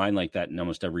you get a line like that in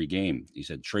almost every game. He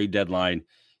said, trade deadline,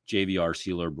 JVR,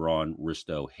 Sealer, Braun,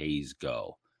 Risto, Hayes,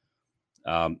 go.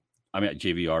 I mean,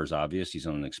 JVR is obvious. He's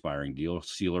on an expiring deal.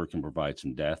 Sealer can provide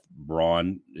some depth.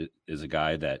 Braun is a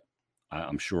guy that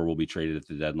I'm sure will be traded at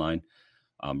the deadline.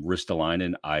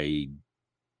 Ristolainen, I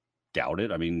doubt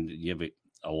it. I mean,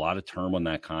 a lot of term on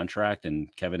that contract,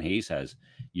 and Kevin Hayes has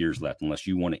years left unless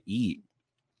you want to eat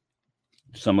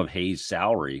some of Hayes'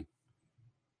 salary.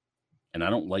 And I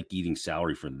don't like eating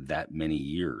salary for that many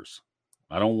years.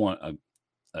 I don't want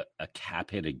a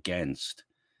cap hit against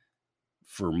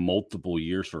for multiple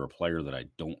years for a player that I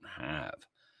don't have.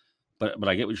 But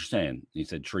I get what you're saying. He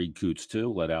said trade Coots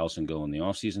too, let Allison go in the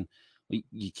offseason.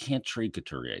 You can't trade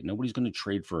Couturier. Nobody's going to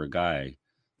trade for a guy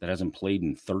that hasn't played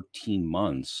in 13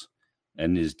 months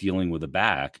and is dealing with a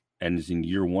back and is in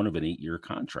year one of an 8-year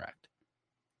contract.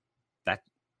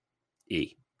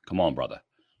 Come on, brother.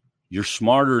 You're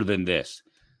smarter than this.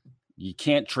 You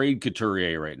can't trade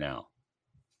Couturier right now.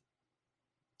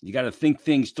 You got to think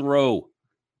things through.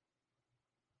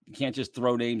 You can't just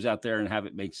throw names out there and have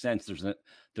it make sense.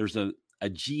 There's a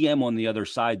GM on the other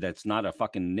side that's not a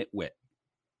fucking nitwit.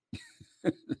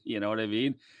 You know what I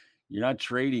mean? You're not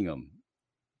trading him.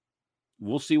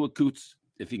 We'll see what Coots,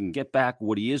 if he can get back,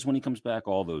 what he is when he comes back,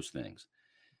 all those things.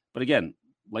 But again,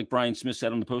 like Brian Smith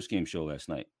said on the postgame show last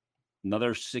night,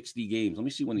 another 60 games. Let me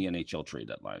see when the NHL trade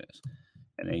deadline is.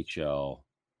 NHL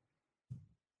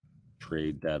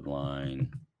trade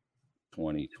deadline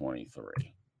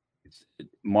 2023.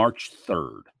 March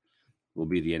 3rd will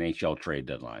be the NHL trade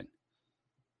deadline.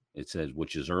 It says,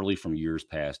 which is early from years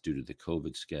past due to the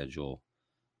COVID schedule,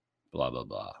 blah, blah,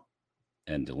 blah,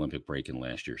 and the Olympic break in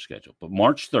last year's schedule. But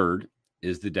March 3rd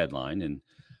is the deadline. And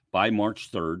by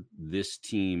March 3rd, this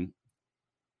team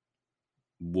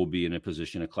will be in a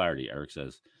position of clarity. Eric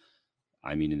says,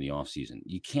 I mean, in the offseason.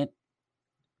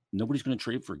 Nobody's going to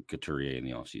trade for Couturier in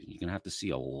the offseason. You're going to have to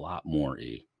see a lot more,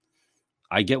 E.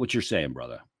 I get what you're saying,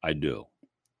 brother. I do.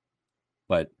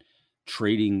 But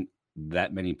trading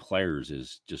that many players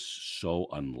is just so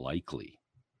unlikely.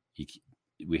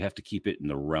 We have to keep it in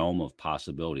the realm of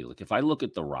possibility. Like if I look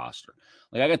at the roster,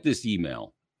 like I got this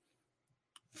email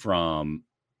from,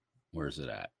 where's it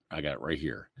at? I got it right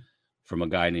here. From a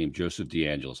guy named Joseph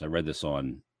DeAngelis. I read this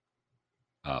on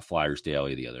Flyers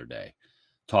Daily the other day,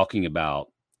 talking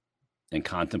about and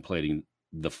contemplating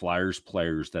the Flyers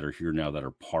players that are here now that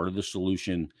are part of the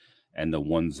solution and the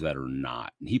ones that are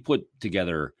not. And he put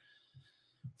together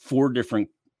 4 different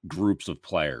groups of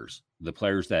players. The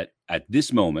players that at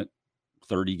this moment,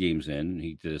 30 games in,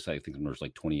 he did this, I think there's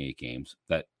like 28 games,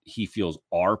 that he feels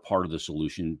are part of the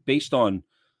solution based on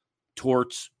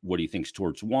Torts, what he thinks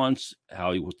Torts wants,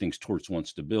 how he thinks Torts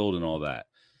wants to build and all that.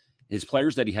 His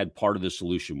players that he had part of the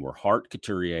solution were Hart,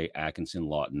 Couturier, Atkinson,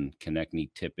 Lawton, Konechny,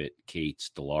 Tippett, Cates,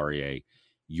 Delarier,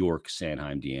 York,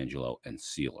 Sanheim, DeAngelo, and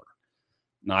Sealer.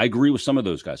 Now, I agree with some of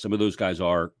those guys. Some of those guys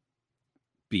are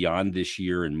beyond this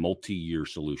year and multi-year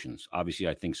solutions. Obviously,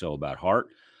 I think so about Hart.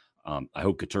 I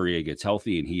hope Couturier gets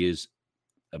healthy, and he is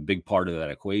a big part of that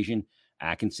equation.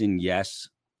 Atkinson, yes,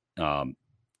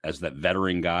 as that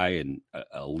veteran guy and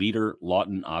a leader.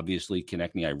 Lawton, obviously.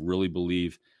 Konechny, I really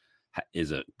believe,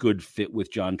 is a good fit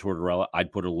with John Tortorella.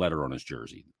 I'd put a letter on his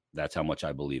jersey. That's how much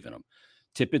I believe in him.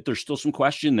 Tippett, there's still some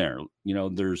question there. You know,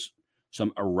 there's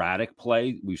some erratic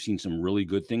play. We've seen some really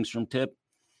good things from Tip,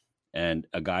 and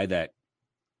a guy that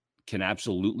can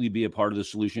absolutely be a part of the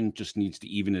solution, just needs to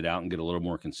even it out and get a little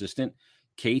more consistent.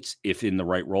 Cates, if in the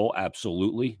right role,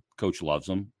 absolutely. Coach loves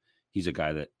him. He's a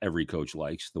guy that every coach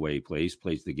likes, the way he plays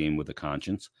the game with a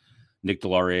conscience. Nick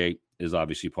Delarier is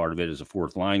obviously part of it as a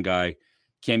fourth line guy.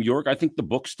 Cam York, I think the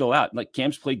book's still out. Like,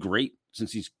 Cam's played great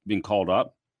since he's been called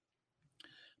up.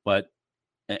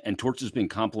 And Torts has been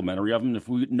complimentary of him. If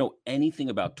we know anything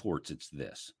about Torts, it's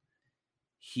this.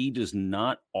 He does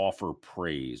not offer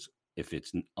praise if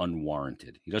it's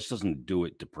unwarranted. He just doesn't do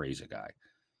it to praise a guy.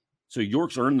 So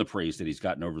York's earned the praise that he's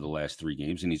gotten over the last 3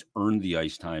 games, and he's earned the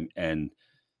ice time and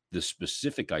the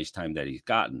specific ice time that he's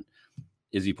gotten.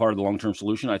 Is he part of the long-term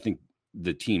solution? I think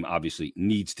the team obviously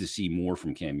needs to see more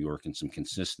from Cam York and some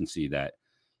consistency that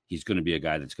he's going to be a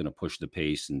guy that's going to push the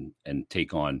pace and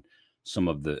take on some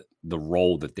of the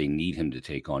role that they need him to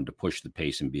take on to push the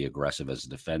pace and be aggressive as a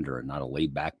defender and not a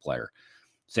laid-back player.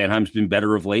 Sanheim's been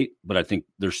better of late, but I think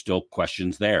there's still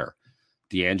questions there.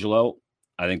 DeAngelo,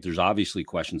 I think there's obviously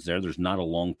questions there. There's not a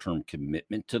long-term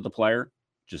commitment to the player,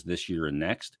 just this year and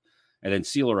next. And then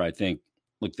Sealer, I think,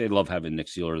 look, they love having Nick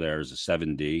Sealer there as a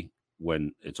 7D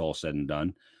when it's all said and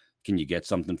done. Can you get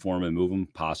something for him and move him?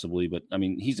 Possibly. But, I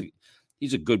mean,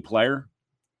 he's a good player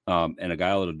and a guy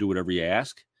that'll do whatever you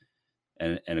ask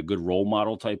and a good role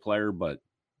model type player, but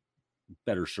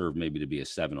better served maybe to be a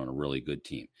 7 on a really good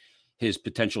team. His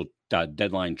potential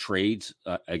deadline trades,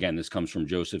 again, this comes from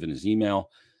Joseph in his email,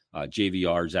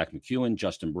 JVR, Zach McEwen,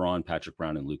 Justin Braun, Patrick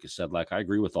Brown, and Lucas Sedlak. I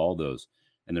agree with all those.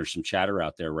 And there's some chatter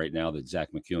out there right now that Zach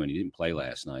McEwen, he didn't play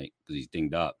last night because he's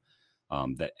dinged up.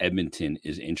 that Edmonton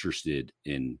is interested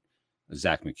in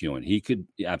Zach McEwen. He could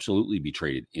absolutely be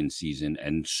traded in season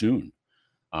and soon.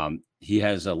 He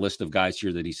has a list of guys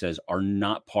here that he says are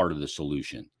not part of the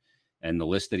solution. And the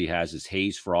list that he has is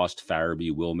Hayes, Frost,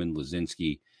 Farabee, Willman,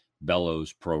 Lazinski,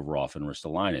 Bellows, Provorov, and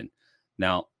Ristolainen.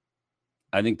 Now,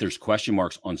 I think there's question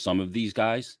marks on some of these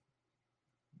guys,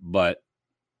 but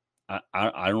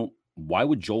I don't. Why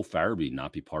would Joel Farabee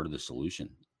not be part of the solution?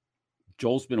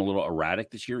 Joel's been a little erratic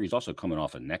this year. He's also coming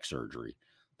off a neck surgery,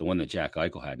 the one that Jack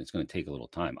Eichel had, and it's going to take a little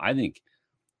time. I think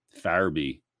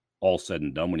Farabee, all said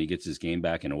and done, when he gets his game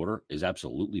back in order, is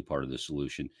absolutely part of the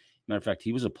solution. Matter of fact,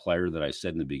 he was a player that I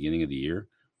said in the beginning of the year,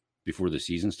 before the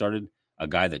season started, a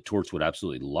guy that Torts would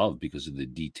absolutely love because of the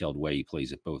detailed way he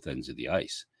plays at both ends of the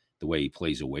ice, the way he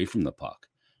plays away from the puck.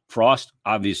 Frost,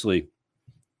 obviously,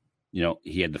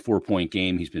 he had the 4-point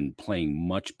game. He's been playing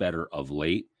much better of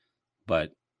late,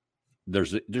 but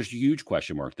there's a huge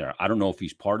question mark there. I don't know if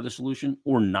he's part of the solution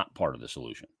or not part of the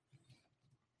solution.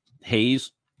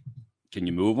 Hayes, can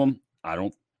you move him? I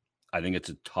think it's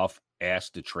a tough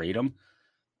ask to trade him.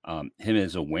 Him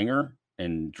as a winger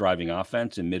and driving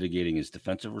offense and mitigating his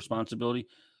defensive responsibility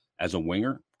as a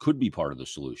winger could be part of the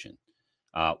solution.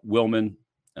 Willman,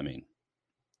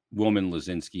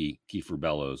 Lazinski, Kiefer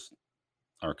Bellows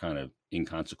are kind of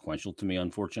inconsequential to me,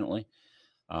 unfortunately.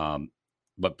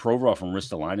 But Provorov and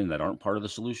Ristolainen that aren't part of the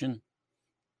solution,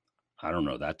 I don't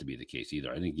know that to be the case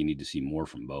either. I think you need to see more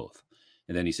from both.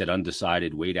 And then he said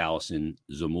undecided, Wade Allison,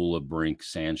 Zamula, Brink,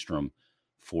 Sandstrom,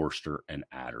 Forster, and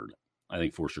Adard. I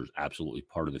think Forster is absolutely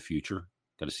part of the future.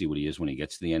 Got to see what he is when he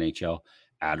gets to the NHL.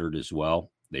 Adard as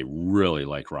well. They really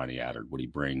like Ronnie Adard, what he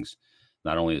brings,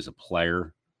 not only as a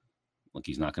player. Look,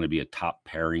 he's not going to be a top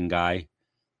pairing guy,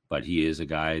 but he is a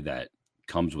guy that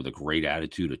comes with a great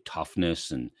attitude, a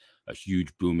toughness, and a huge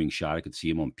booming shot. I could see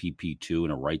him on PP2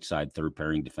 and a right side third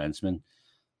pairing defenseman.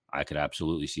 I could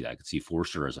absolutely see that. I could see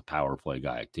Forster as a power play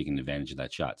guy taking advantage of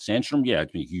that shot. Sandstrom, yeah,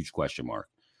 it's been a huge question mark.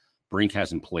 Brink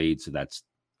hasn't played, so that's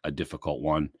a difficult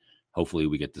one. Hopefully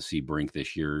we get to see Brink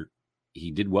this year.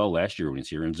 He did well last year when he's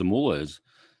here. And Zamula is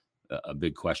a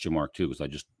big question mark too, because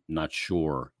I'm just not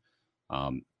sure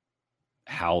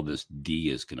how this D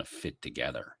is going to fit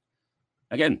together.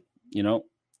 Again,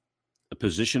 a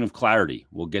position of clarity.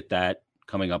 We'll get that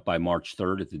coming up by March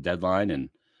 3rd at the deadline, and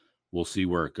we'll see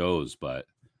where it goes. But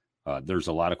there's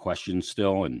a lot of questions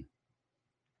still. And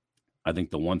I think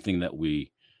the one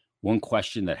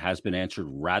question that has been answered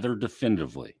rather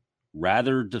definitively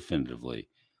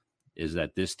is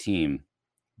that this team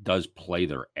does play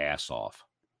their ass off.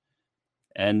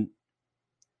 And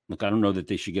look, I don't know that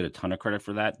they should get a ton of credit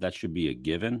for that. That should be a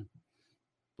given.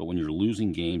 But when you're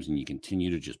losing games and you continue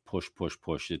to just push,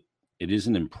 it is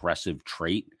an impressive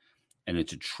trait, and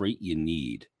it's a trait you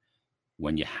need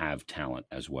when you have talent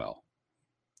as well.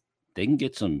 They can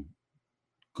get some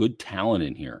good talent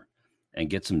in here and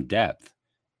get some depth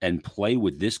and play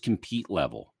with this compete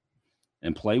level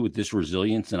and play with this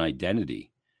resilience and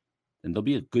identity, then they'll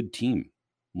be a good team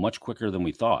much quicker than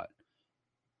we thought.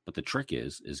 But the trick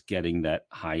is getting that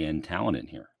high-end talent in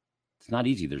here. It's not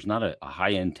easy. There's not a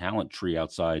high-end talent tree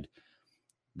outside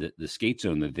the skate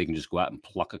zone that they can just go out and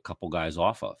pluck a couple guys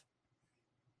off of.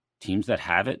 Teams that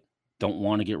have it don't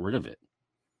want to get rid of it.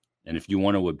 And if you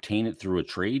want to obtain it through a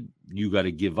trade, you got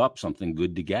to give up something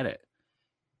good to get it.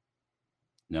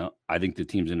 Now, I think the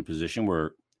team's in a position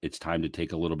where it's time to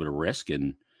take a little bit of risk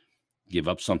and give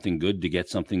up something good to get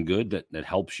something good that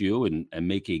helps you and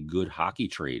make a good hockey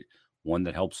trade, one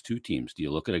that helps two teams. Do you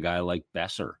look at a guy like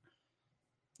Besser?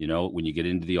 When you get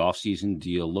into the offseason, do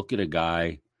you look at a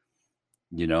guy,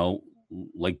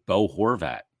 like Bo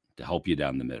Horvat to help you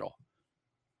down the middle?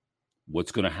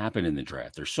 What's going to happen in the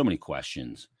draft? There's so many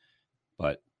questions.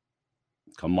 But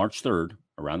come March 3rd,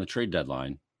 around the trade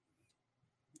deadline,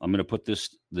 I'm going to put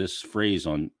this phrase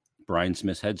on Brian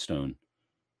Smith's headstone: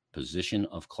 position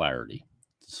of clarity.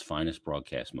 It's his finest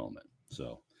broadcast moment.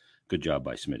 So good job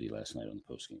by Smitty last night on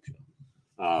the postgame show.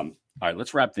 All right,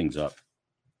 let's wrap things up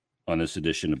on this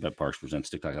edition of BetParx Presents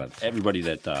Stick Talk Live. Everybody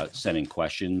that sent in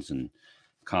questions and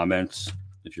comments,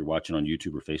 if you're watching on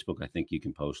YouTube or Facebook, I think you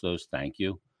can post those. Thank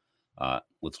you.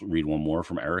 Let's read one more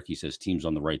from Eric. He says, team's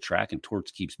on the right track, and Torts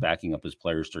keeps backing up his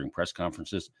players during press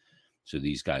conferences. So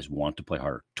these guys want to play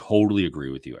harder. Totally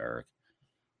agree with you, Eric.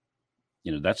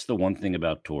 That's the one thing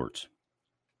about Torts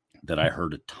that I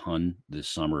heard a ton this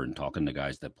summer and talking to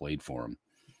guys that played for him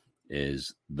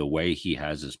is the way he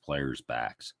has his players'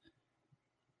 backs.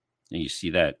 And you see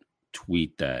that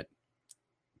tweet that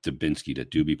Dubinsky,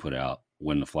 that Doobie put out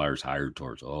when the Flyers hired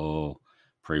Torts. Oh,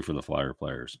 pray for the Flyer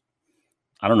players.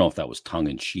 I don't know if that was tongue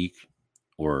in cheek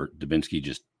or Dubinsky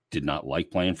just did not like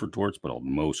playing for Torts, but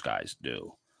most guys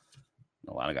do.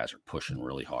 A lot of guys are pushing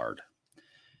really hard.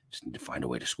 Just need to find a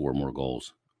way to score more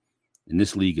goals. In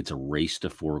this league, it's a race to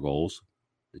 4 goals.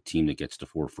 The team that gets to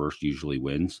 4 first usually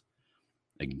wins.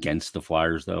 Against the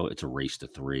Flyers, though, it's a race to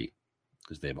 3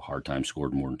 because they have a hard time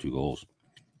scoring more than 2 goals.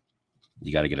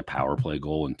 You got to get a power play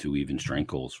goal and 2 even strength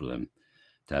goals for them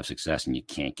to have success, and you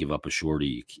can't give up a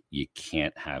shorty. You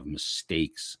can't have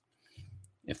mistakes.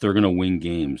 If they're going to win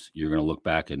games, you're going to look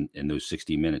back in those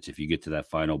 60 minutes. If you get to that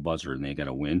final buzzer and they got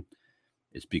to win,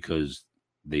 it's because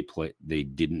they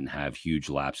didn't have huge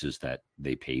lapses that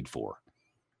they paid for.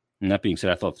 And that being said,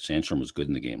 I thought Sandstrom was good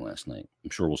in the game last night. I'm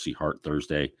sure we'll see Hart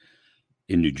Thursday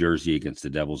in New Jersey against the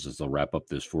Devils as they'll wrap up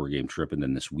this 4-game trip. And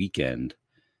then this weekend,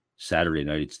 Saturday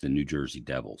night, it's the New Jersey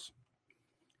Devils.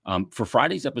 For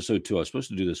Friday's episode 2, I was supposed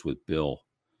to do this with Bill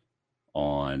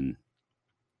on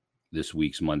this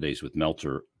week's Mondays with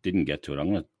Meltzer. Didn't get to it.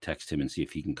 I'm going to text him and see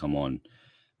if he can come on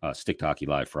Stick to Hockey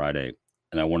Live Friday.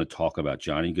 And I want to talk about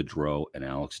Johnny Gaudreau and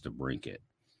Alex DeBrincat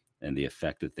and the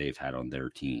effect that they've had on their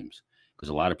teams. Because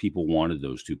a lot of people wanted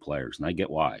those 2 players, and I get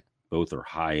why. Both are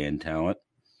high-end talent.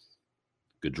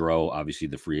 Gaudreau, obviously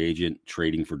the free agent,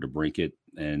 trading for DeBrincat,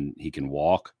 and he can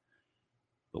walk.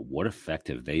 But what effect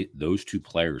have those 2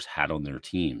 players had on their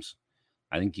teams?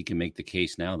 I think you can make the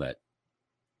case now that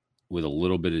with a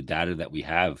little bit of data that we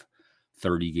have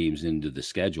 30 games into the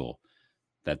schedule,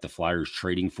 that the Flyers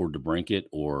trading for DeBrincat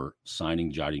or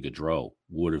signing Johnny Gaudreau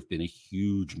would have been a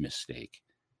huge mistake.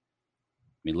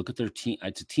 I mean, look at their team.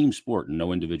 It's a team sport, and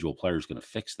no individual player is going to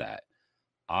fix that.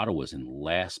 Ottawa's in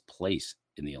last place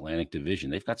in the Atlantic Division.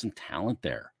 They've got some talent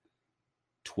there.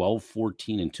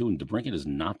 12-14-2, and DeBrincat has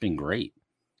not been great.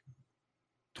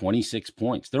 26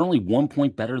 points. They're only 1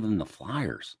 point better than the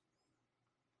Flyers.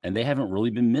 And they haven't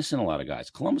really been missing a lot of guys.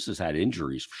 Columbus has had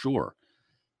injuries, for sure.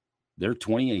 They're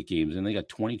 28 games, and they got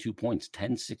 22 points,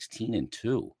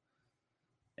 10-16-2.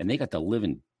 And they got the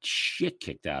living shit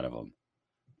kicked out of them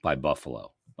by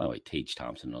Buffalo. By the way, Tage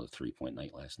Thompson, another 3-point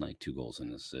night last night, 2 goals and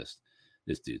an assist.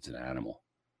 This dude's an animal.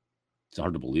 It's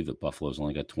hard to believe that Buffalo's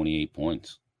only got 28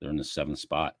 points. They're in the 7th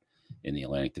spot in the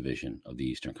Atlantic Division of the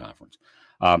Eastern Conference.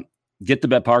 Get the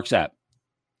BetParx app.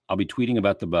 I'll be tweeting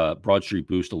about the Broad Street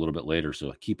Boost a little bit later,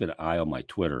 so keep an eye on my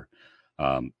Twitter.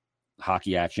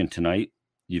 Hockey action tonight.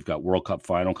 You've got World Cup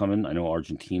final coming. I know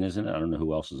Argentina's in it. I don't know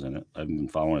who else is in it. I haven't been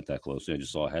following it that closely. I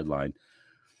just saw a headline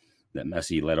that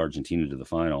Messi led Argentina to the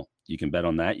final. You can bet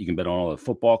on that. You can bet on all the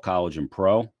football, college, and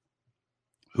pro.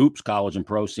 Hoops, college, and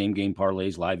pro, same game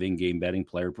parlays, live in-game betting,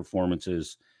 player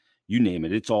performances, you name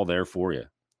it. It's all there for you.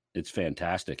 It's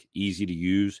fantastic. Easy to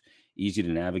use, easy to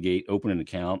navigate, open an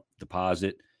account,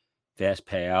 deposit, fast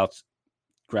payouts.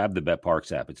 Grab the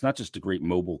BetParx app. It's not just a great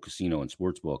mobile casino and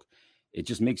sportsbook. It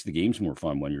just makes the games more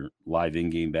fun when you're live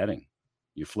in-game betting.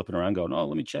 You're flipping around going, oh,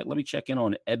 let me check in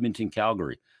on Edmonton,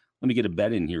 Calgary. Let me get a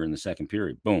bet in here in the second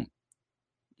period. Boom.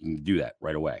 You can do that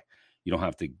right away. You don't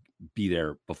have to be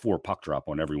there before puck drop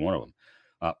on every one of them.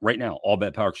 Right now, all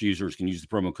BetParx users can use the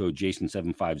promo code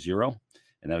JASON750,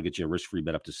 and that'll get you a risk-free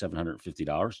bet up to $750,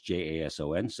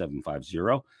 JASON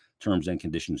 750. Terms and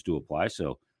conditions do apply,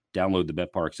 so download the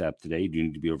BetParx app today. You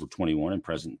need to be over 21 and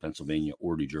present in Pennsylvania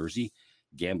or New Jersey.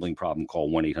 Gambling problem,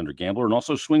 call 1-800-GAMBLER. And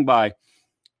also swing by,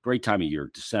 great time of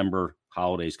year, December,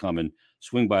 holidays coming.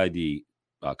 Swing by the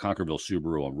Conquerville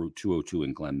Subaru on Route 202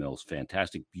 in Glen Mills.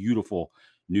 Fantastic, beautiful,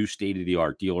 new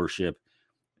state-of-the-art dealership.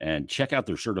 And check out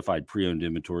their certified pre-owned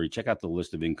inventory. Check out the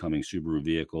list of incoming Subaru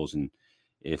vehicles. And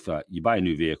if you buy a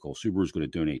new vehicle, Subaru is going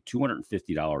to donate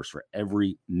 $250 for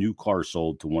every new car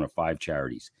sold to one of 5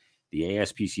 charities: the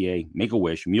ASPCA,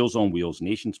 Make-A-Wish, Meals on Wheels,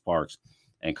 Nations Parks,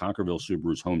 and Conquerville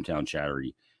Subaru's hometown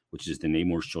charity, which is the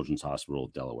Nemours Children's Hospital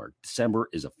of Delaware. December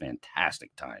is a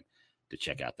fantastic time to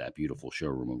check out that beautiful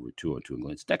showroom on Route 202 in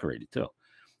Glen. It's decorated too.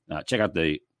 Check out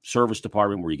the service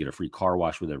department where you get a free car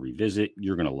wash with every visit.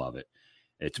 You're going to love it.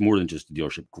 It's more than just a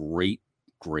dealership. Great,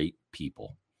 great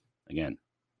people. Again,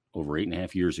 over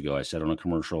 8.5 years ago, I said on a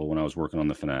commercial when I was working on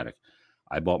the Fanatic,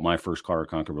 I bought my first car at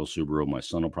Conquerville Subaru. My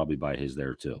son will probably buy his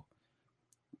there too.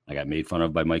 I got made fun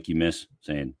of by Mikey Miss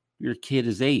saying, your kid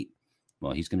is 8.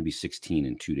 Well, he's going to be 16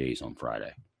 in 2 days on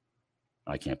Friday.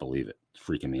 I can't believe it. It's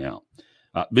freaking me out.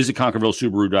 Visit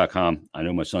ConquervilleSubaru.com. I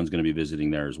know my son's going to be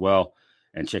visiting there as well.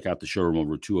 And check out the showroom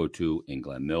over 202 in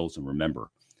Glen Mills. And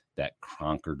remember that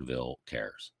Conquerville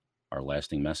cares. Our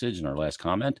lasting message and our last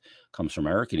comment comes from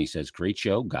Eric, and he says, great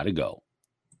show, gotta go.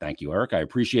 Thank you, Eric. I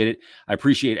appreciate it. I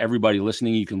appreciate everybody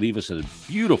listening. You can leave us a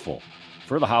beautiful,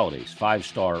 for the holidays,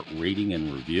 5-star rating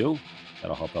and review.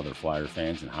 That'll help other Flyer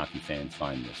fans and hockey fans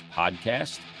find this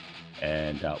podcast.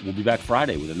 And we'll be back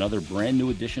Friday with another brand new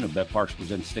edition of BetParx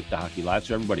Presents Stick to Hockey Live.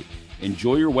 So everybody,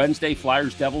 enjoy your Wednesday.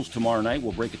 Flyers Devils tomorrow night.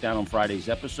 We'll break it down on Friday's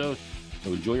episode.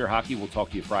 So enjoy your hockey. We'll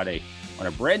talk to you Friday on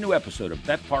a brand new episode of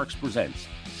BetParx Presents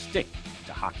Stick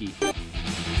to Hockey